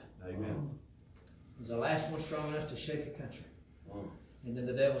revival. Amen. It was the last one strong enough to shake a country. And then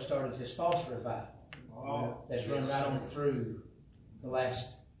the devil started his false revival. That's run right on through the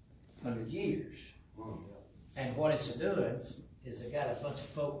last 100 years. And what it's doing is they got a bunch of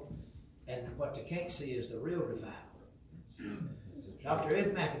folk, and what they can't see is the real revival. Dr.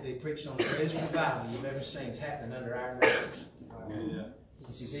 Ed McAbee preached on the greatest revival you've ever seen. It's happening under our noses.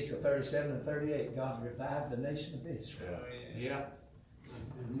 It's Ezekiel 37 and 38. God revived the nation of Israel. Yeah.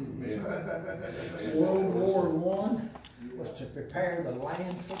 World War I was to prepare the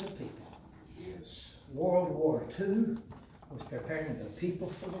land for the people. World War II was preparing the people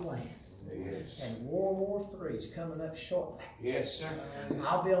for the land. And World War III is coming up shortly. Yes, sir.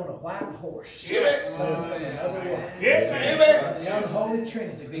 I'll be on a white horse. Amen. From another world. Amen. The unholy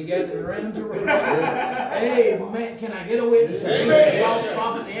Trinity be gathered around Jerusalem. Amen. Can I get a witness? Amen. The false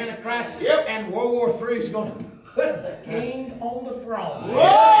prophet, the Antichrist. Yep. And World War III is going to put the king on the throne.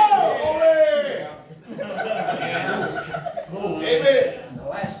 Whoa! Glory! Amen. And the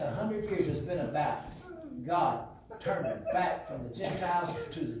last 100 years has been about God turning back from the Gentiles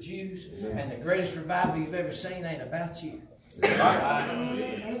to the Jews. And the greatest revival you've ever seen ain't about you. Yes,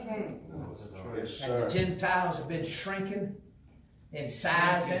 And sir. the Gentiles have been shrinking in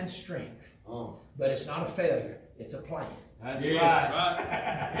size and strength. But it's not a failure. It's a plan. That's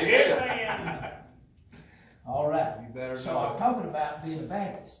right. Amen. All right. You better So know I'm talking about being a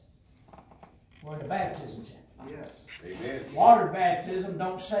Baptist. We're in the baptism chapter. Yes. Amen. Water baptism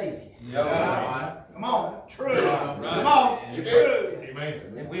don't save you. Come on. True. Come on. True. Amen.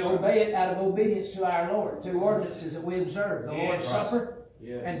 And we obey it out of obedience to our Lord. Two ordinances that we observe. The Lord's Supper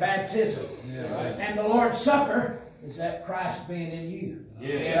and baptism. And the Lord's Supper is that Christ being in you.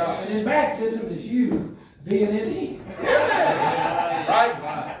 And in baptism is you being in Him.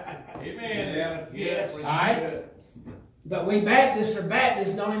 Right? Amen. Yes. All right? But we Baptists or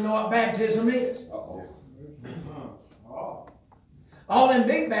Baptists don't even know what baptism is. Uh-oh. All them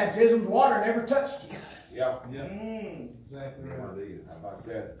big baptisms, water never touched you. Yeah. exactly right. How about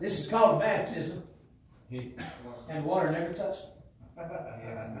that? This is called baptism. And water never touched them.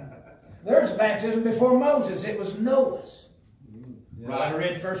 There's a baptism before Moses. It was Noah's. I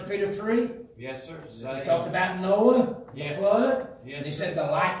read 1 Peter 3. Yes, sir. He talked about Noah, the Yes. flood. Yes. And he said the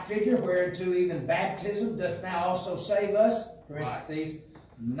like figure whereunto even baptism doth now also save us. Parentheses,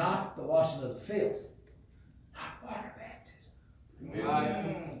 not the washing of the filth. Not water baptism.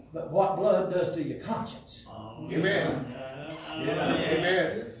 But what blood does to your conscience. Amen.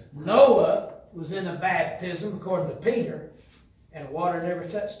 Amen. Noah was in a baptism, according to Peter, and water never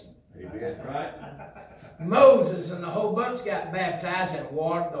touched him. Amen. Right. Moses and the whole bunch got baptized, and the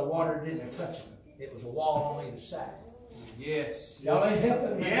water didn't touch them. It was a wall on either side. Yes. Y'all ain't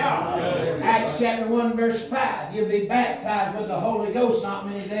helping me. Yeah. Acts chapter 1, verse 5. You'll be baptized with the Holy Ghost not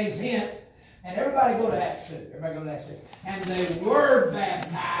many days hence. And everybody go to Acts 2. Everybody go to Acts 2. And they were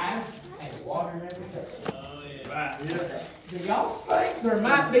baptized, and water never touched them. Do y'all think there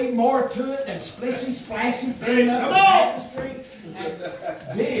might be more to it than splishy, splashy, filling up the baptistry?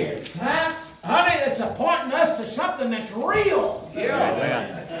 Dear time, honey, that's pointing us to something that's real.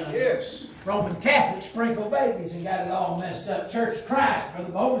 Yes. Roman Catholics sprinkle babies and got it all messed up. Church of Christ,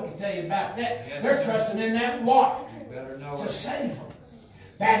 Brother Bowman can tell you about that. They're trusting in that water to save them.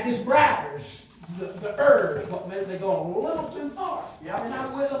 Baptist Briders, the herbs, what maybe they go a little too far. I mean,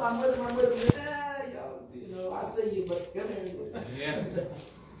 I'm with them. I see you, but come here. Yeah.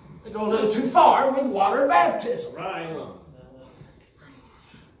 They go a little too far with water baptism. Right.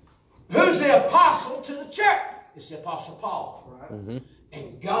 Who's the apostle to the church? It's the Apostle Paul. Right.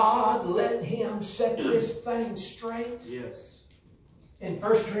 And God let him set this thing straight. Yes. In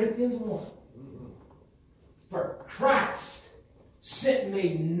 1 Corinthians 1. For Christ sent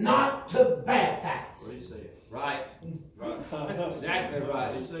me not to baptize. What he said. Right. Exactly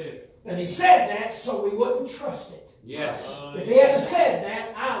right. He said. And he said that so we wouldn't trust it. Yes. If he hadn't said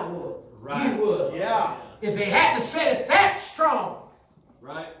that, I would. Right. You would. Yeah. If he hadn't said it that strong,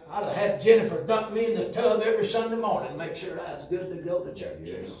 Right. I'd have had Jennifer dunk me in the tub every Sunday morning and make sure I was good to go to church.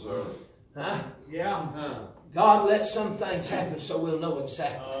 Yes, sir. Huh? Yeah. God lets some things happen so we'll know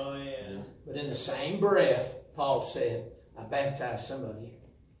exactly. Oh, yeah. But in the same breath, Paul said, I baptized some of you.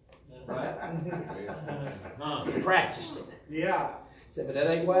 He practiced it. Yeah. He said, but that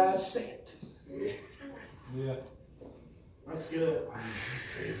ain't why I sent. Yeah. That's good.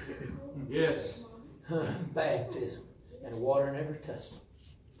 Yes. Baptism. And water never touched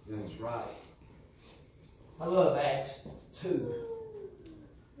them. That's right. I love Acts 2.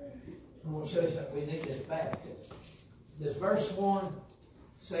 I'm going to show you something. We need this baptism. Does verse 1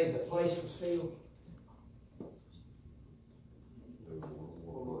 say the place was filled?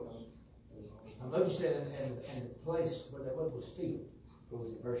 I love you said, and the place where that was filled. What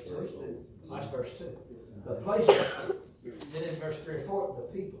was it, verse 2? That's verse 2. The place was filled. Then in verse 3 or 4, the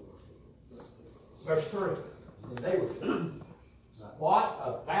people were filled. Verse 3, and they were filled. What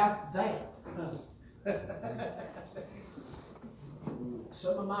about that?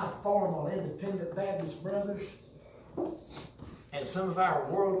 Some of my formal independent Baptist brothers and some of our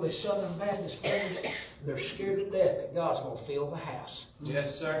worldly Southern Baptist brothers, they're scared to death that God's going to fill the house.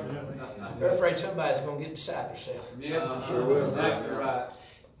 Yes, sir. They're afraid somebody's going to get beside themselves. Yeah, Sure will. exactly right.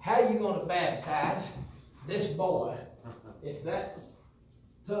 How are you going to baptize this boy if that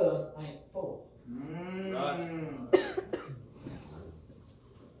tub ain't full? Right.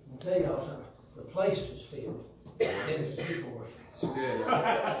 I'll tell y'all something. The place was filled, and the people were filled. It's good.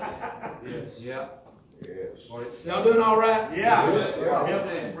 Yes. Yeah. Yes. What it says. Y'all doing all right? Yeah. Yeah.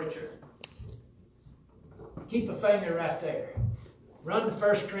 Yep, preacher. Keep a finger right there. Run to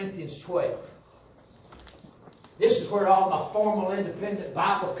 1 Corinthians 12. This is where all my formal independent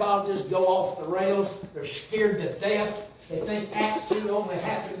Bible colleges go off the rails. They're scared to death. They think Acts 2 only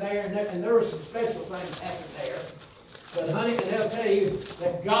happened there, and there were some special things happened there. But honey, they'll tell you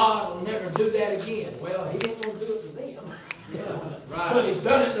that God will never do that again. Well, He ain't going to do it to them. Right. But He's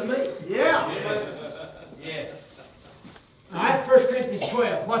done it to me. Yeah. Yeah. All right, 1 Corinthians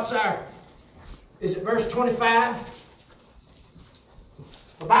 12. What's our, is it verse 25?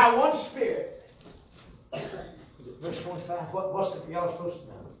 For by one Spirit, is it verse 25? What's the, y'all are supposed to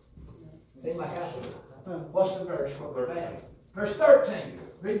know? Seems like I do. What's the verse? What we're at? Verse 13.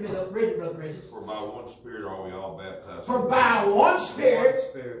 Read it, Brother Bridges. For by one Spirit are we all baptized. For by one Spirit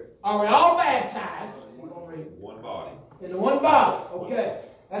Spirit. are we all baptized. We're going to read it. One body. In the one body. Okay.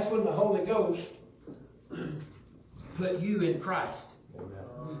 That's when the Holy Ghost put you in Christ.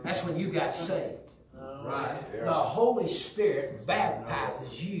 That's when you got saved. Right. The Holy Spirit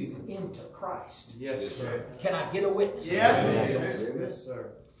baptizes you into Christ. Yes, sir. Can I get a witness? Yes. Yes,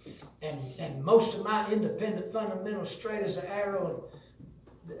 sir. And most of my independent fundamentals, straight as an arrow,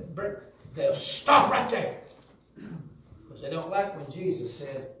 they'll stop right there. Because they don't like when Jesus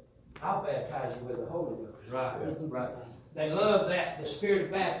said, I'll baptize you with the Holy Ghost. Right. Right. They love that the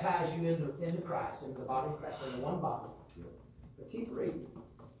Spirit baptizes you into Christ, into the body of Christ, into one body. But keep reading.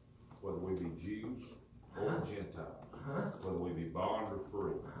 Whether we be Jews or Gentiles. Whether we be bond or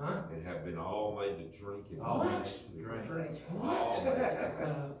free. And have been all made to drink in all What? Drink. What?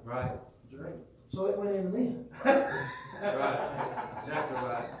 Right. So it went in them. Right. Exactly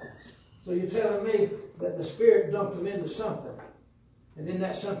right. So you're telling me that the Spirit dumped them into something, and then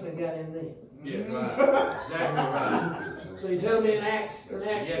that something got in them. Yeah. Right. Exactly right. So you're telling me in Acts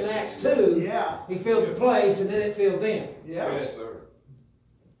 2, Yeah. He filled the place, and then it filled them. Yeah. Yes, sir.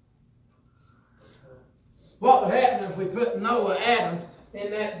 What would happen if we put Noah Adams in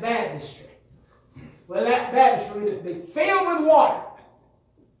that baptistry? Well, that baptistry would be filled with water.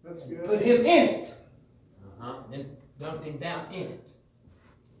 That's good. Put him in it, Uh-huh. and then dumped him down in it.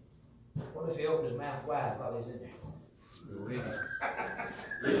 What if he opened his mouth wide while he's in there?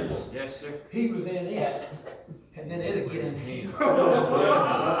 Yes, sir. He was in it, and then it'll get in him.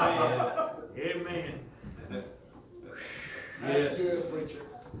 Amen. Yes. That's good, preacher.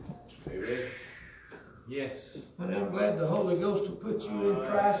 Amen. Yes. And I'm glad the Holy Ghost will put you in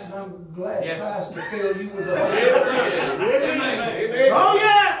Christ, and I'm glad Yes. Christ will fill you with the Holy Yes, Ghost. sir. Amen. Oh,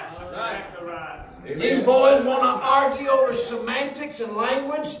 yes. Exactly right. These boys want to argue over semantics and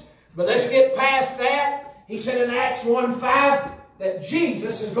language, but let's get past that. He said in Acts 1:5 that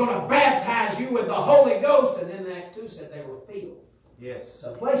Jesus is going to baptize you with the Holy Ghost, and then Acts 2 said they were filled. Yes. The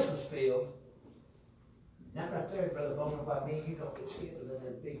place was filled. That right there, Brother Bowman, by me, you don't get scared of them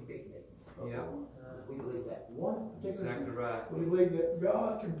big meetings. Yeah. We believe that. One particular Exactly right. we believe that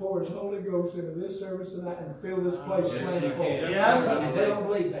God can pour His Holy Ghost into this service tonight and fill this place Yes, slam He full. can. Yes. And they don't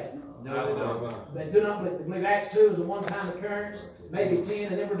believe that. No, they don't. They do not believe. They believe Acts 2 is a one-time occurrence, maybe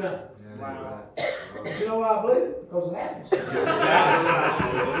 10, and then we're done. Wow. But you know why I believe it? Because it happens. Amen.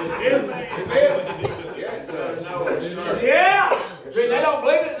 Amen. Yes, sir. Yeah. They don't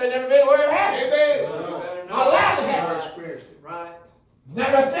believe it, they've never been where it happened. Amen. Not allowed to Never happen. experienced it. Right.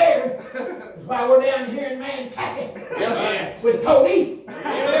 They're right there. That's why we're down here in Nantucket Yes. with Cody.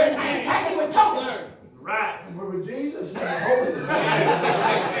 We're in Nantucket with Cody. Right. We're with Jesus. And the Holy Spirit.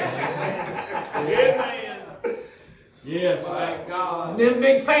 Amen. Yes. Thank God. And them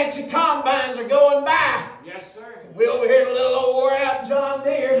big fancy combines are going by. Yes, sir. We over here in a little old wore out John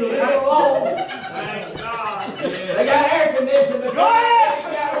Deere, living alone. Thank God. They got air conditioning, but they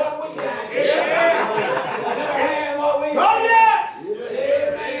ain't got what we got. Never had what we got. Oh, yes.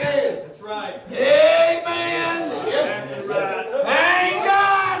 Amen. That's right. Amen. Exactly right. Thank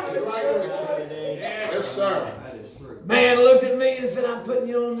God. You're right on it. Yes, sir. That is true. Man looked at me and said, I'm putting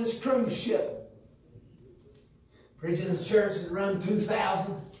you on this cruise ship. Preaching his church had run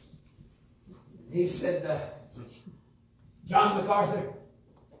 2,000. He said, John MacArthur,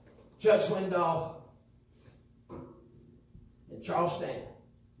 Chuck Swindoll, and Charles Stanley.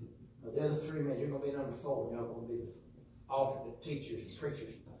 The other 3 men, you're going to be number 4, and y'all going to be the alternate teachers and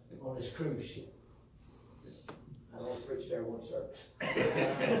preachers on this cruise ship. I don't preach there one service.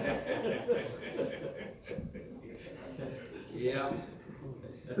 Yeah.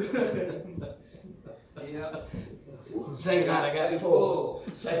 Yeah. Second night I got full.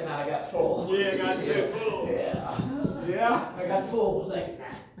 Second night I got full. Yeah, got you full. Yeah. Yeah. I got full second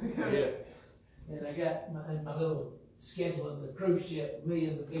night. Yeah. And I got in my little schedule of the cruise ship, me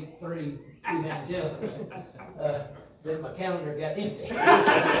and the big 3 evangelicals. Then my calendar got empty.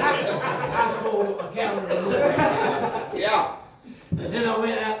 I was full with my calendar. Yeah. And then I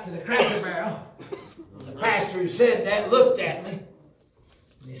went out to the Cracker Barrel. The pastor who said that looked at me. And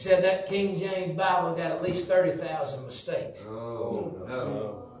he said that King James Bible got at least 30,000 mistakes. Oh,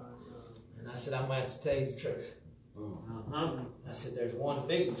 no. And I said, I'm going to have to tell you the truth. I said, there's one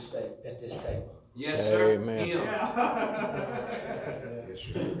big mistake at this table. Yes, sir. Amen. Him. Yes,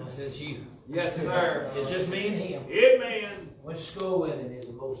 sir. And I said, it's you. Yes, sir. It's just me and him. Amen. Went to school with him. He's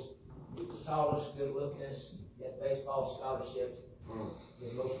the most tallest, good lookingest. Got baseball scholarships.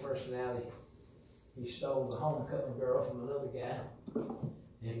 The most personality. He stole the homecoming girl from another guy.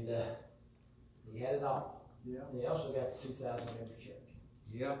 And he had it all. Yeah. And he also got the 2,000 member church.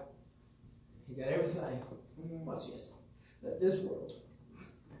 Yeah. He got everything. Watch this. That this world.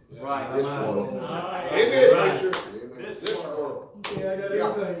 Right. This Right. world. Right. Amen, Right. preacher. Amen. This world. Yeah, I got Yeah.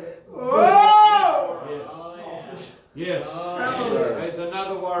 everything. Yes. Sir. There's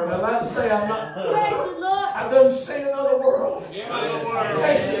another word. I'd like to say I'm not. Praise the Lord. I've done seen another world. Another world.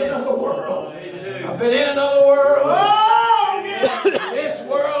 Tasted another world. Me too. I've been in another world. Oh, yes. This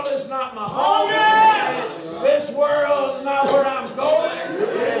world is not my home. yes. This world is not where I'm going.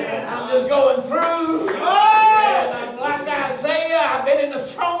 I'm just going through. And I'm like Isaiah. I've been in the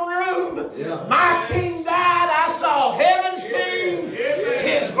throne room. Yeah. My King died. I saw heaven's King.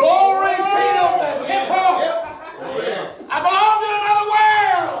 His glory filled the temple. Yeah. I belong to another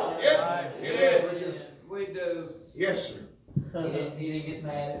world. Yep. Amen, preacher. We do. Yes, sir. He didn't get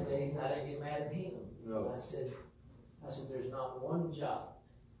mad at me. I didn't get mad at him. No. I said, there's not one job.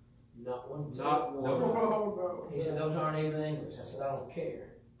 Not one job. Not one. Oh, He said, those aren't even English. I said, I don't care.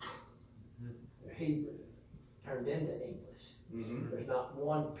 They're Hebrew, turned into English. There's not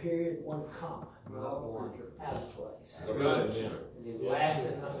one period, one comma Not one. out of place. Good, sir. And he laughed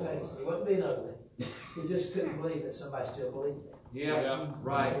in my face. He wasn't being ugly. He just couldn't believe that somebody still believed that. Yeah.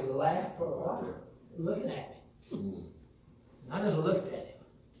 Right. He laughed for a while, looking at me. And I just looked at him.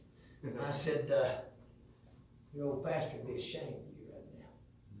 And I said, your old pastor would be ashamed of you right now.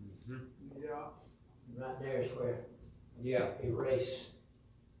 Yeah. And right there is where Yeah. erase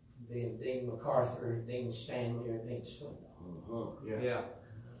being Dean MacArthur, Dean Stanley, or Dean Swindoll. Yeah.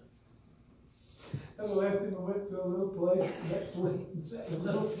 I left him and went to a little place. Next week, and say,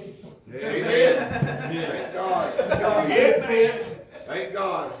 little people. Amen. Thank God. Amen. Thank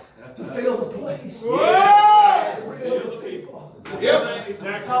God. To fill the place. Whoa! To fill the people. Yep.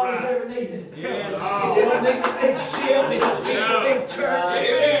 That's all he's ever needed. He Oh. don't need the big ship. He don't need the big church.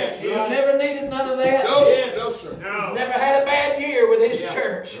 Amen. He never needed none of that. No, no, sir. No. Never had a bad year with his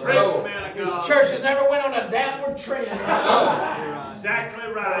church. Preach, man of His God. church has never went on a downward trend.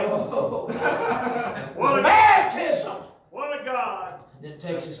 Exactly right. Oh. What a, Baptism. what a God. And it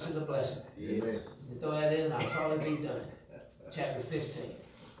takes us to the blessing. Amen. You throw that in, I'll probably be done. Chapter 15.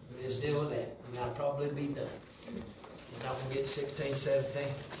 We just deal with that, and I'll probably be done. We're not going to get 16, 17.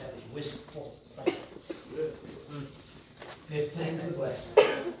 That was wistful. 15 is the blessing.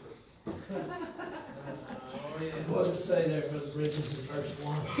 What does it say there, Brother Bridges, in verse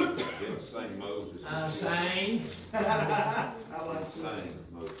 1? Didn't sing Moses. I sang. Sang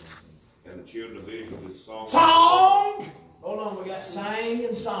Moses. And the children of Israel with song. Song! Hold on, we got sang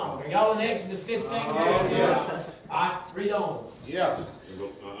and song. Are y'all in Exodus 15? All right, read on. Yeah.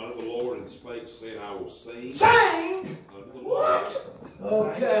 Unto the Lord and spake, saying, I will sing. Sing! Unto the What?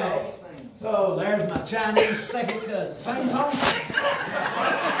 Okay. So there's my Chinese second cousin. Sing song, sing.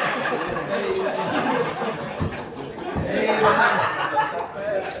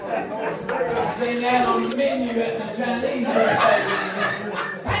 I seen that on the menu at the Chinese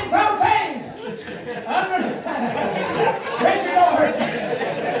restaurant. Sing song, sing! Richard, don't hurt yourself.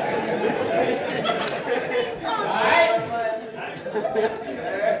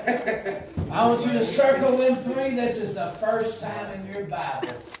 I want you to circle them three. This is the first time in your Bible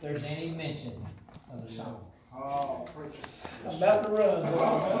there's any mention of the song. Oh, preacher. I'm about to run.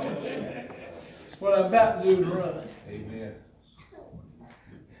 What I'm about to do is run. Amen.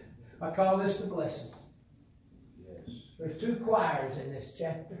 I call this the blessing. Yes. There's two choirs in this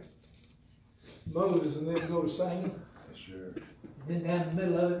chapter. Moses and them go to singing. Sure. Then down in the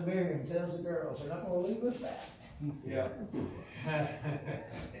middle of it, Miriam tells the girls, they're not going to leave us out. Yeah.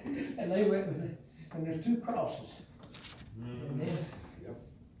 And they went with it. And there's two crosses. And then,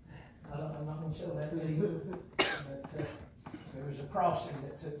 I'm not going to show that to you, but there was a crossing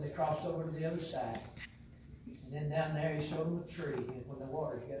that they crossed over to the other side. And then down there he showed them a tree. And when the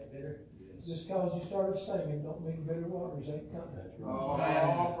waters got bitter, just because you started singing don't mean bitter waters ain't coming.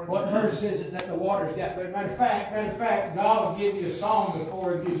 What verse is it that the waters got bitter? Matter of fact, God will give you a song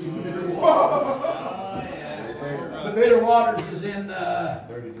before he gives you bitter waters. The bitter waters is in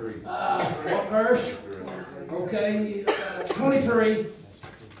 33. what verse? Okay, 23.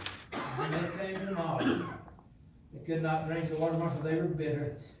 And they came to Mara. They could not drink the water, for they were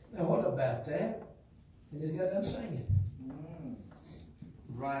bitter. Now what about that? They just got done singing.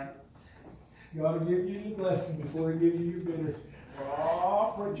 Right. God will give you your blessing before he gives you your bitter.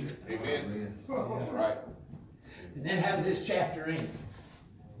 Oh, preacher. Amen. Right. And then how does this chapter end?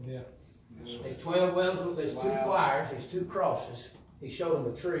 Yeah. There's 12 wells, there's two choirs, there's two crosses. He showed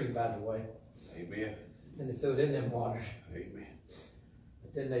them a tree, by the way. Amen. And they threw it in them waters. Amen.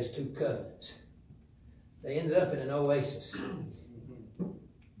 But then there's two covenants. They ended up in an oasis.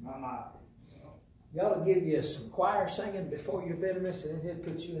 Mama. God will give you some choir singing before your bitterness, and then he'll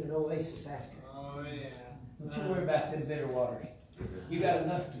put you in an oasis after. Oh, yeah. Don't you worry about them bitter waters. You got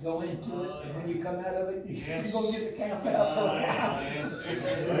enough to go into it, and when you come out of it, you're going to get to camp out for a while.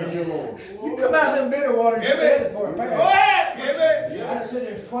 Thank you, Lord. You come out of them bitter waters, you're ready for a pair. Amen. I said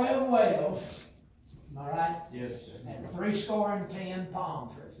there's 12 wells, all right? Yes. And 70 palm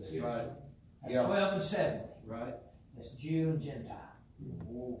trees. Right. That's 12 and 70. Right. That's Jew and Gentile.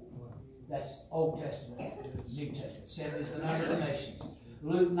 That's Old Testament, New Testament. 70 is the number of the nations.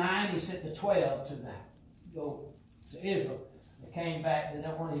 Luke 9, he sent the 12 to go to Israel. They came back, then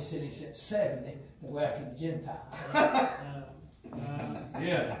that one he sent 70 to go after the Gentiles.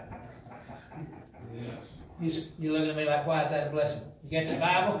 Yeah. You looking at me like, why is that a blessing? You got your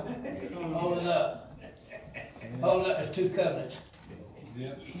Bible? Hold it up. Hold it up, there's two covenants.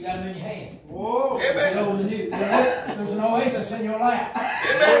 Yep. You got them in your hand. Whoa. The old and the new. There's an oasis in your lap.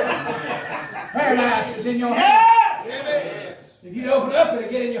 Paradise is in your hand. If you open it up, it'll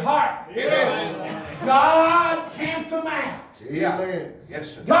get in your heart. God camped them out. Amen.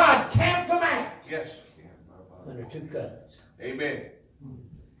 Yes, sir. God camped them out. Yes. Under two covenants. Amen.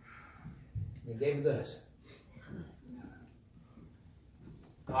 He gave it to us.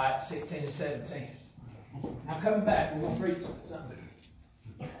 All right, 16 and 17. I'm coming back. We're going to preach something.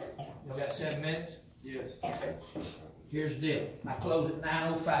 Y'all got 7 minutes? Yes. Here's the deal. I close at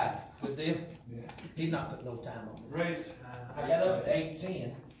 9:05. Good deal? Yeah. He's not putting no time on me. Race. I got up at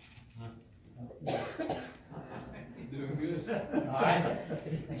 8:10. Doing good. All right?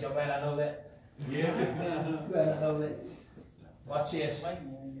 Ain't y'all glad I know that? Yeah. Glad I know that. Watch this. All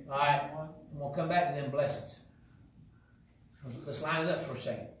right. I'm going to come back to them blessings. Let's line it up for a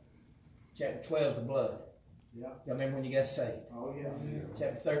second. Chapter 12 is the blood. Yeah. Y'all remember when you got saved? Oh, yeah.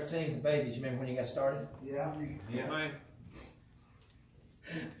 Chapter 13, the babies. You remember when you got started? Yeah. Yeah.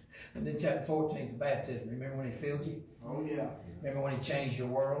 And then chapter 14, the baptism. Remember when he filled you? Oh, yeah. Remember when he changed your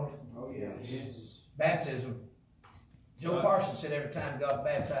world? Oh, yeah. Baptism. Joe Parsons said every time God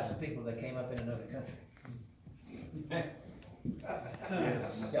baptized the people, they came up in another country.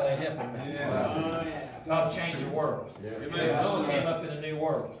 Y'all ain't helping me. God changed your world. God came up in a new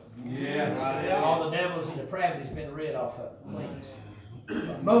world. Yeah. All the devils and depravities been rid off of it. Cleansed.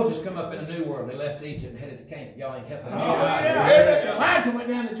 Moses come up in a new world. They left Egypt and headed to Canaan. Y'all ain't helping us. Elijah went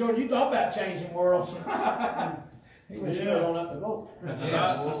down to Jordan. You thought about changing worlds. He went straight on up the boat.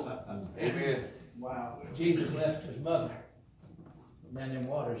 Amen. Wow. Jesus left his mother down in them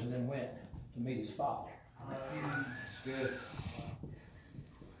waters and then went to meet his father. Good.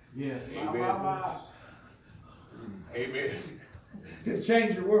 Yes. Amen. It'll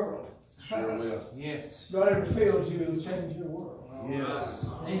change your world. Sure will. Yes. Whatever fills you, it'll change your world. Yes.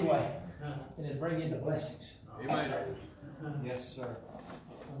 Anyway, and it'll bring you into blessings. Yes, sir.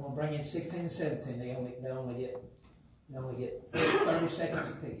 I'm gonna bring in 16 and 17. They only get 30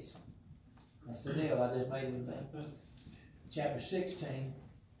 seconds apiece. That's the deal I just made with them. Chapter 16.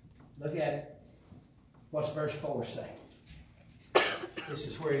 Look at it. What's verse 4 say? This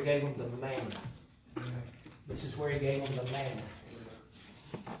is where he gave them the manna. This is where he gave them the manna.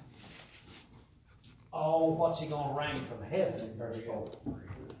 Oh, what's he gonna rain from heaven in verse 4?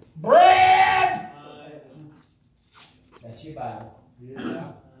 Bread! That's your Bible.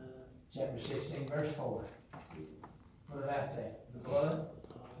 Yeah. Chapter 16, verse 4. What about that? The blood,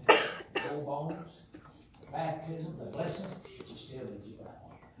 the old bones, baptism, the blessing, but you still need your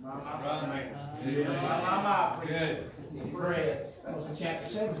Bible. Good. Your bread. That was in chapter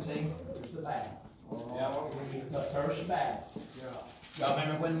 17. There's the Bible. The first battle. Y'all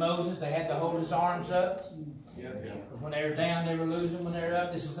remember when Moses, they had to hold his arms up? Because when they were down, they were losing. When they were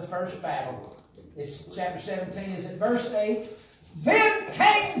up, this is the first battle. It's chapter 17 is at verse 8. Then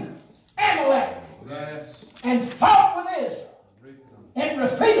came Amalek and fought with Israel and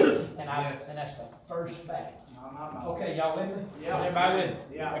Rephidim. And that's the first battle. Okay, y'all with me? Yeah. Everybody with me?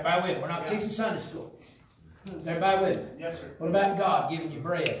 Yeah. Everybody with me? We're not teaching Sunday school. Everybody with me? Yes, sir. What about God giving you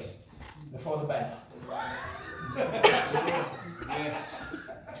bread before the battle? Yes.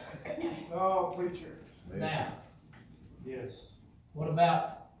 Oh, preacher. Now, Yes. what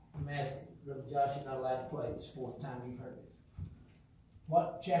about, I'm asking, Brother Josh, you're not allowed to play. It's the fourth time you've heard it.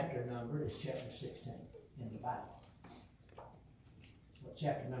 What chapter number is chapter 16 in the Bible? What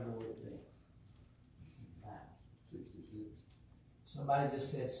chapter number would it be? 66. Somebody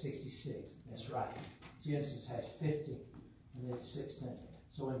just said 66. That's right. Genesis has 50 and then 16.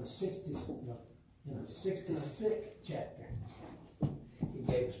 So in the 66th chapter, he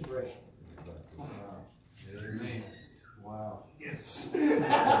gave us bread. Amen. Wow. Yes.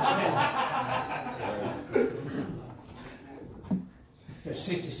 There's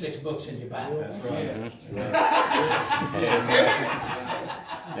 66 books in your Bible. That's right.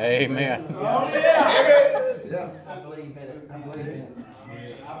 Amen. Oh, yeah. I believe in it. I believe in it.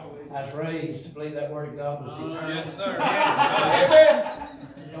 I was raised to believe that word of God was eternal. Yes, sir. Amen.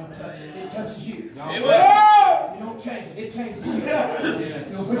 You don't touch it. It touches you. Amen. You don't change it. It changes you. Yes.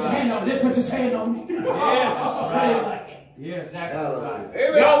 You don't put your hand on it. It puts its hand on you. Pray like it. Yes. Amen.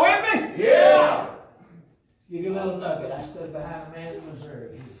 Y'all with me? Yeah. Give you a little nugget. I stood behind a man in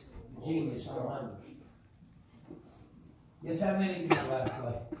Missouri. He's a genius on numbers. Guess how many people I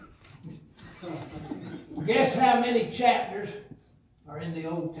play? Guess how many chapters are in the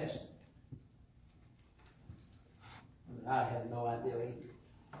Old Testament? I had no idea either.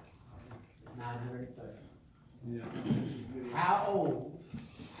 930. Yeah. How old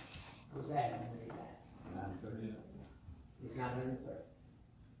was Adam when he died? 930.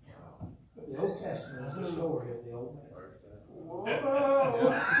 The Old Testament is the story of the old man.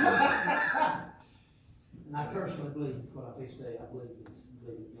 And I personally believe, what I fix today, I believe it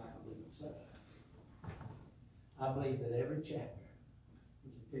like I believe myself. I believe that every chapter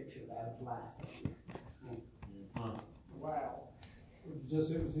is a picture of Adam's life. Wow.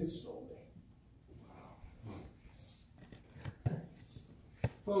 It was his story.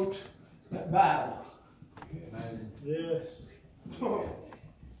 Folks, that Bible, Yes.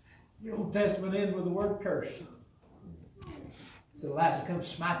 The Old Testament ends with the word curse. so Elijah comes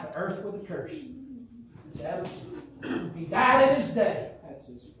smite the earth with a curse. It's Adam's. He died in his day. That's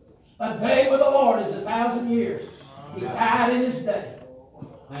his curse. A day with the Lord is 1,000 years. He died in his day.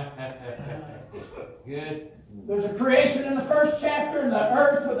 Good. There's a creation in the first chapter and the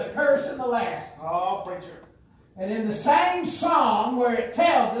earth with a curse in the last. Oh, preacher. And in the same psalm where it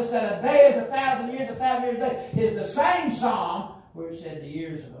tells us that a day is 1,000 years, 1,000 years a day, is the same psalm where it said the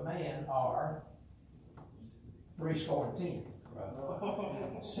years of a man are 70.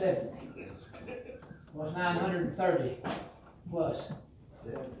 70. What's 930 plus?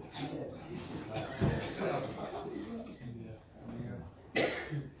 70.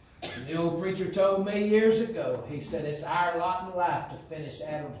 And the old preacher told me years ago, he said, it's our lot in life to finish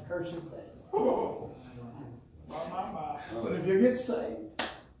Adam's cursed day. But if you get saved,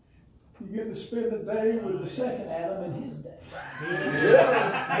 you get to spend a day with the second Adam in his day. And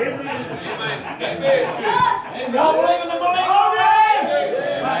y'all believe in the millennial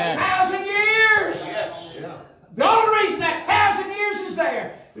reign? 1,000 years. The only reason that 1,000 years is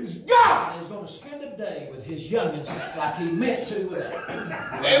there is God is going to spend a day with his youngins like he meant to with them.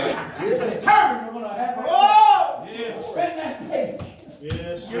 He's determined we're going to have a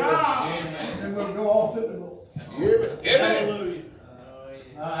Yes, sir. And then we'll go off at the Lord. Amen. Hallelujah.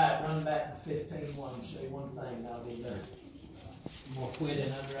 All right, run back to 15:1. Say one thing, and I'll be done. I'm gonna quit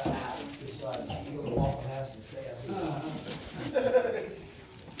in under an hour, just so I can go to Waffle House and say I did.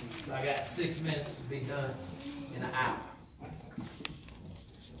 So I got 6 minutes to be done in an hour.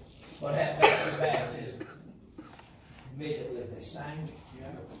 What happened after the baptism? Immediately they sang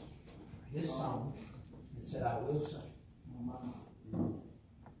this song and said, I will sing.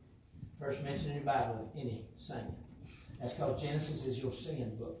 First mention in your Bible of any singing. That's called Genesis is your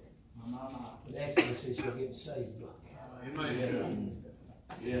sin book. But Exodus is your getting saved book. Amen.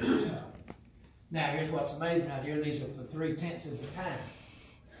 Yes. Now here's what's amazing out here. These are for 3 tenses of time.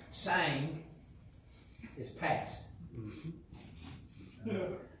 Sang is past.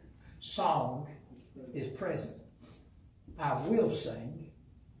 Song is present. I will sing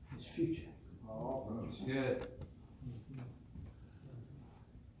is future. That's good.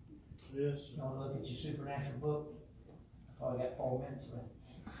 Yes, You want to look at your supernatural book? I probably got 4 minutes left.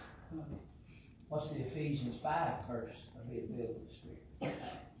 What's the Ephesians 5 verse of being filled with the Spirit?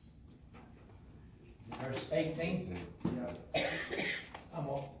 Is it verse 18? I'm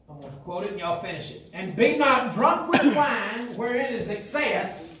going to quote it and y'all finish it. And be not drunk with wine wherein is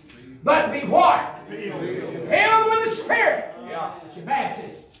excess, but be what? Filled with the Spirit. Yeah. It's your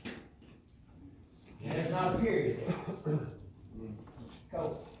baptism. And there's not a period there.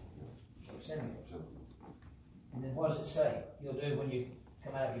 Go. And then what does it say you'll do when you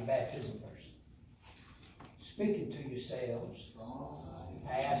come out of your baptism verse? Speaking to yourselves,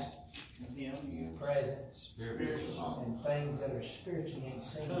 past, present, and things that are spiritually ain't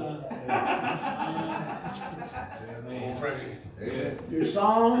seen yet. Your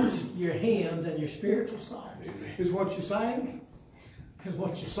songs, your hymns, and your spiritual songs is what you sang, is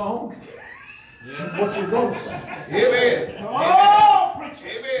what you song, is what you're going to sing. Amen. Oh, preacher!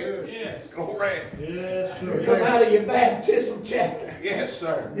 Amen. Yes. Glory. Yes, Come sir. out of your baptism chapter. Yes,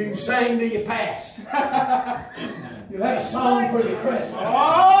 sir. You can sing to your past. You'll have a song for the present.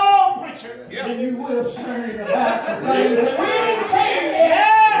 Oh, preacher! Yep. And you will sing about some things that we ain't sing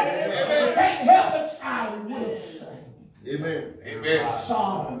yet. Amen. Can't help it. I will sing. Amen. Amen.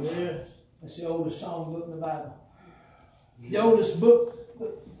 Songs. Yes. That's the oldest song book in the Bible. The oldest book,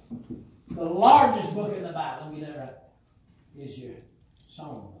 the largest book in the Bible, we never is your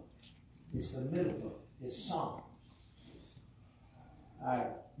song book. It's the middle book. It's song. All right,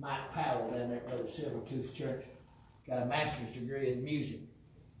 Mike Powell down there at Brother Silvertooth Church got a master's degree in music.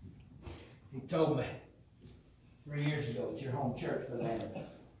 He told me 3 years ago at your home church, Brother Adam,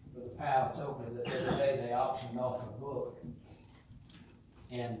 Brother Powell told me that the other day they auctioned off a book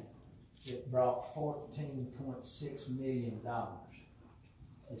and it brought $14.6 million.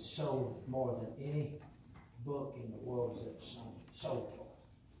 It sold more than any book in the world has ever sold for.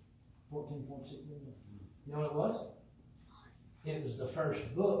 14.6 million. You know what it was? It was the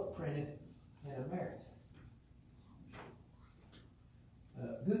first book printed in America.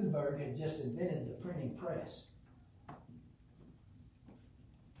 Gutenberg had just invented the printing press.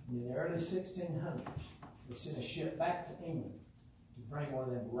 In the early 1600s, they sent a ship back to England to bring one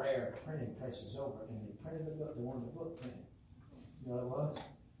of them rare printing presses over, and they printed the book. They wanted the book printed. You know what it was?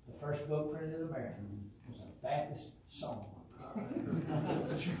 The first book printed in America was a Baptist song.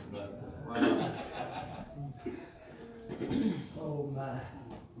 Oh my.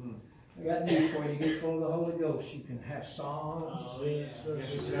 I got news for you. You get full of the Holy Ghost, you can have songs. Oh, yes, sir.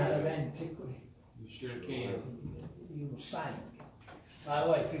 It's out of antiquity. You sure can. You will sing. By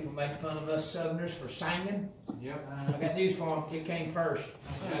the way, people make fun of us Southerners for singing. Yep. I got news for them. It came first.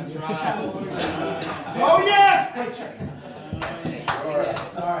 That's right. Oh yes, preacher. All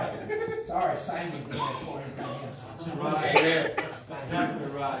right. Yeah, sorry, singing to for anything else. That's right. Amen. Exactly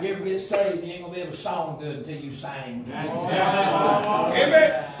right. You ever get saved, you ain't gonna be able to song good until you sing. That's exactly right.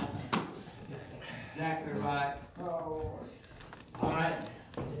 Amen. Exactly right. All right,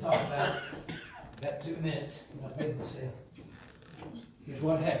 we'll talk about it. Got 2 minutes. I've been myself. Here's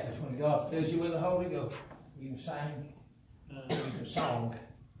what happens when God fills you with the Holy Ghost. You can sing, you can song,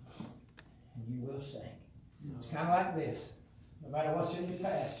 and you will sing. It's kind of like this. No matter what's in your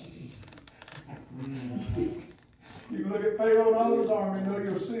past, you You can look at Pharaoh and all his army and know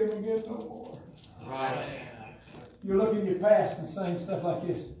you'll see him again no more. Right. You look in your past and sing stuff like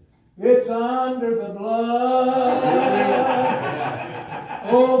this. It's under the blood.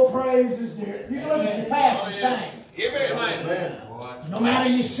 Oh, praise is dear. You can look at your past and sing. Amen. No matter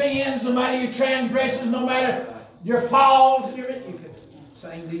your sins, no matter your transgressions, no matter your falls, you can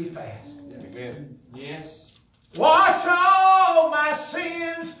sing to your past. Amen. Yes. Wash all my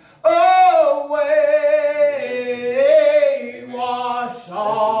sins away. wash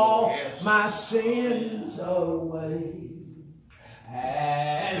all my sins away.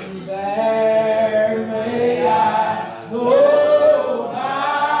 And there may I go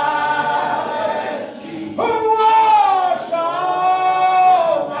down, wash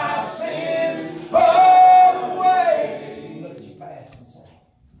all my sins away. Look at your past and say,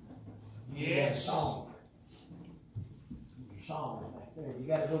 yeah, song. There's a song back there. You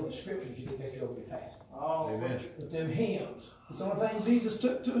got to go to the scriptures to get that over your past. Amen. But them hymns, it's the only thing Jesus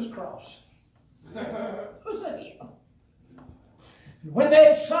took to his cross. Who's that hymn? When they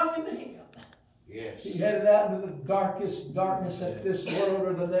had sung in the hymn, Yes. He headed out into the darkest darkness that this world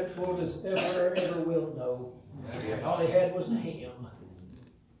or the next world is ever will know. All he had was a hymn.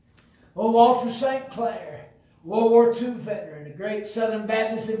 Oh, Walter St. Clair, World War II veteran, a great Southern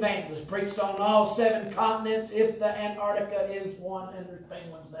Baptist evangelist, preached on all 7 continents, if the Antarctica is one, and there's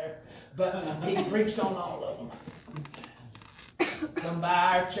penguins there. But he preached on all of them. Come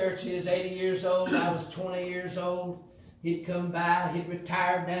by our church, he was 80 years old, I was 20 years old. He'd come by, he'd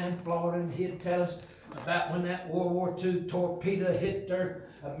retired down in Florida, and he'd tell us about when that World War II torpedo hit their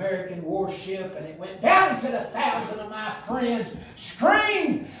American warship and it went down. He said 1,000 of my friends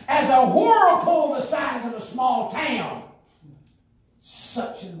screamed as a whirlpool the size of a small town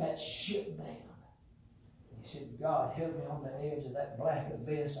suctioned that ship down. He said, God help me on the edge of that black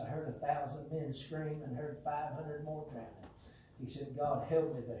abyss. I heard 1,000 men scream and heard 500 more drowning. He said, God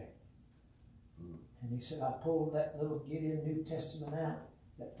help me there. And he said, I pulled that little Gideon New Testament out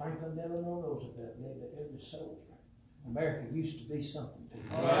that Franklin Delano Roosevelt gave to every soldier. America used to be something,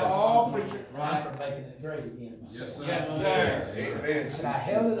 people. Oh, preacher. I'm for making it great again. Yes, sir. Amen. He said, I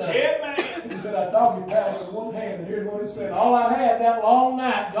held it up. He said, I doggy paddled with one hand, and here's what he said. All I had that long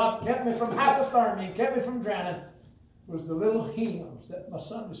night, God kept me from hypothermia and kept me from drowning, was the little hymns that my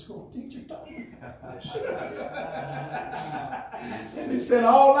Sunday school teacher taught me. And he said,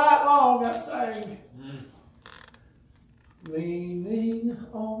 all night long I sang, leaning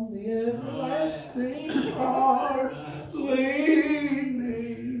on the everlasting arms,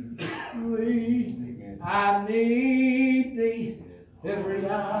 leaning. I need thee every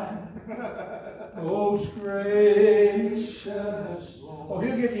hour, most gracious. Oh,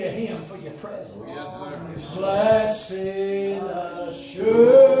 he'll give you a hymn for your presence. Yes, sir. Blessed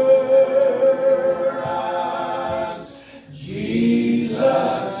assurance,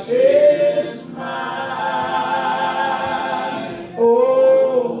 Jesus is mine.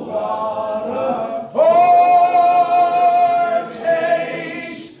 Oh, what a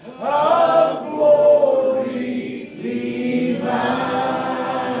foretaste of glory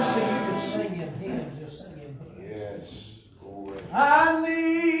divine. See, you can sing him hymns. You'll sing him hymns. Yes. Glory. I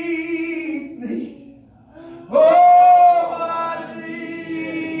need thee. Oh, I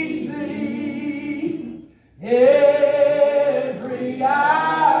need thee. Every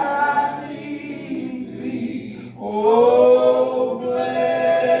hour I need thee. Oh,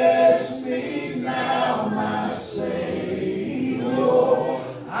 bless me now, my Savior.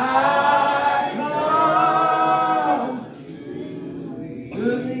 I come to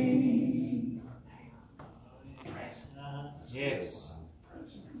thee. Present. Yes.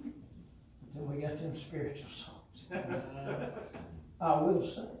 Then we got them spiritual songs. I will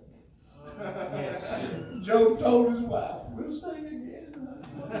sing. Yes. Job told his wife, we'll sing again.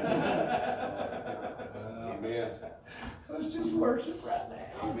 Amen. Let's just worship right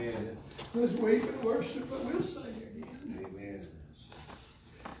now. Amen. Let's weep and worship, but we'll sing again. Amen.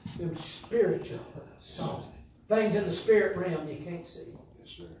 Them spiritual songs. Things in the spirit realm you can't see. Yes,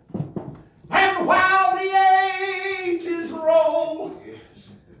 sir. And while the ages roll,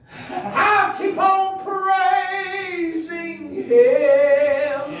 Yes. I'll keep on praising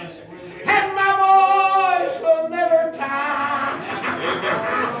Him. And my voice will never tire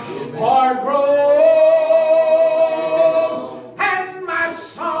or grow. And my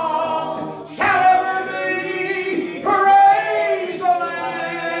song shall ever be, praise the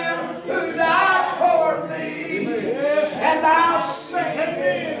Lamb who died for me. And I'll sing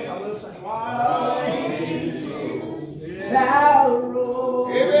again. I will sing. While ages shall roll.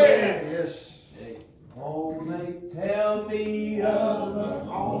 Amen. Yes. Oh, they tell me of a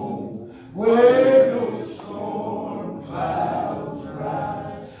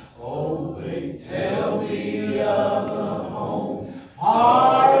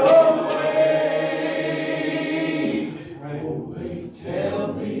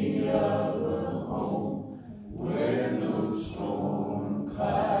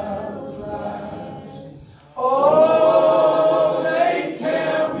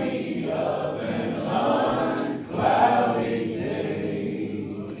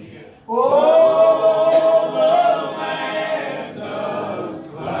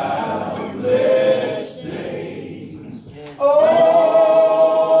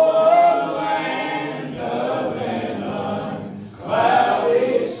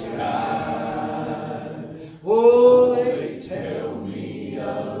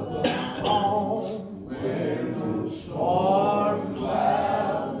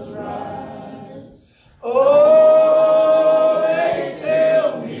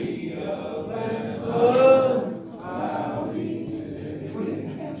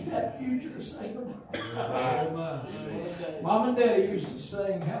that future singer. Mom and Daddy used to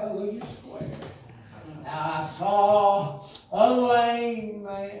sing Hallelujah Square. Now I saw a lame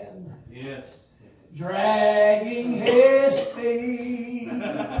man Yes. dragging his feet.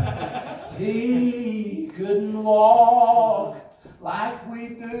 He couldn't walk like we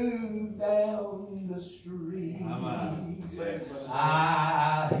do down the street.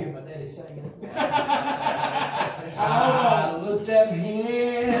 I hear my daddy singing it. I looked at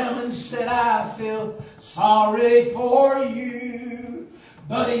him and said, I feel sorry for you.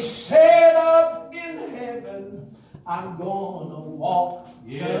 But he said, up in heaven, I'm gonna walk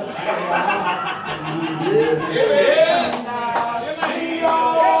just like you. And I see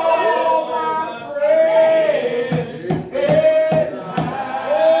all my friends in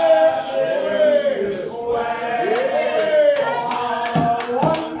Hallelujah Square. A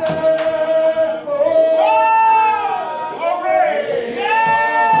wonderful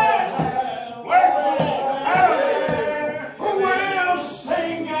we'll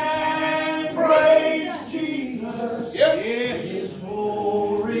sing and praise Jesus. His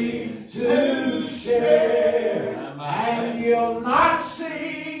glory to share, and you'll not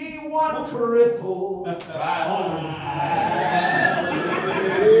see one cripple on I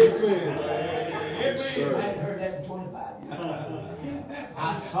haven't heard that in 25 years. I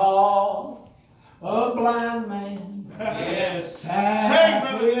saw a blind man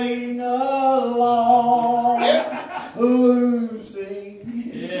tapping along, losing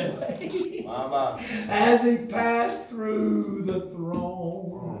his way as he passed through the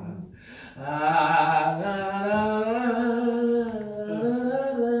throne.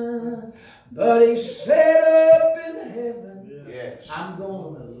 But he said, up in heaven, Yes. I'm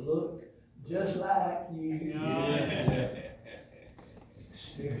gonna look just like you.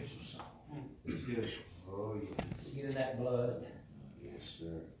 Spiritual song. Oh, yeah. Get in that blood. Yes,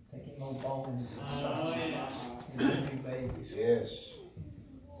 sir. Take him on bones and stuff. And new babies. Yes.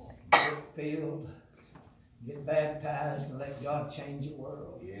 Get filled. Get baptized and let God change your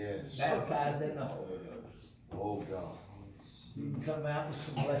world. Yes. Baptized in the Holy Ghost. Oh, God. You can come out with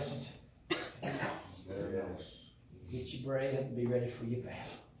some blessings. Yes. Get your bread and be ready for your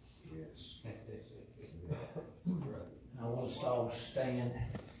battle. Yes. I want us to all stand.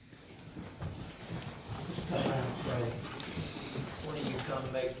 Just come around and pray. When do you come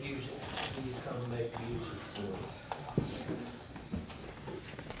make music? When do you come make music?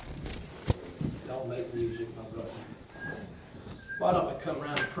 Don't make music, my brother. Why don't we come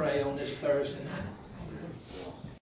around and pray on this Thursday night?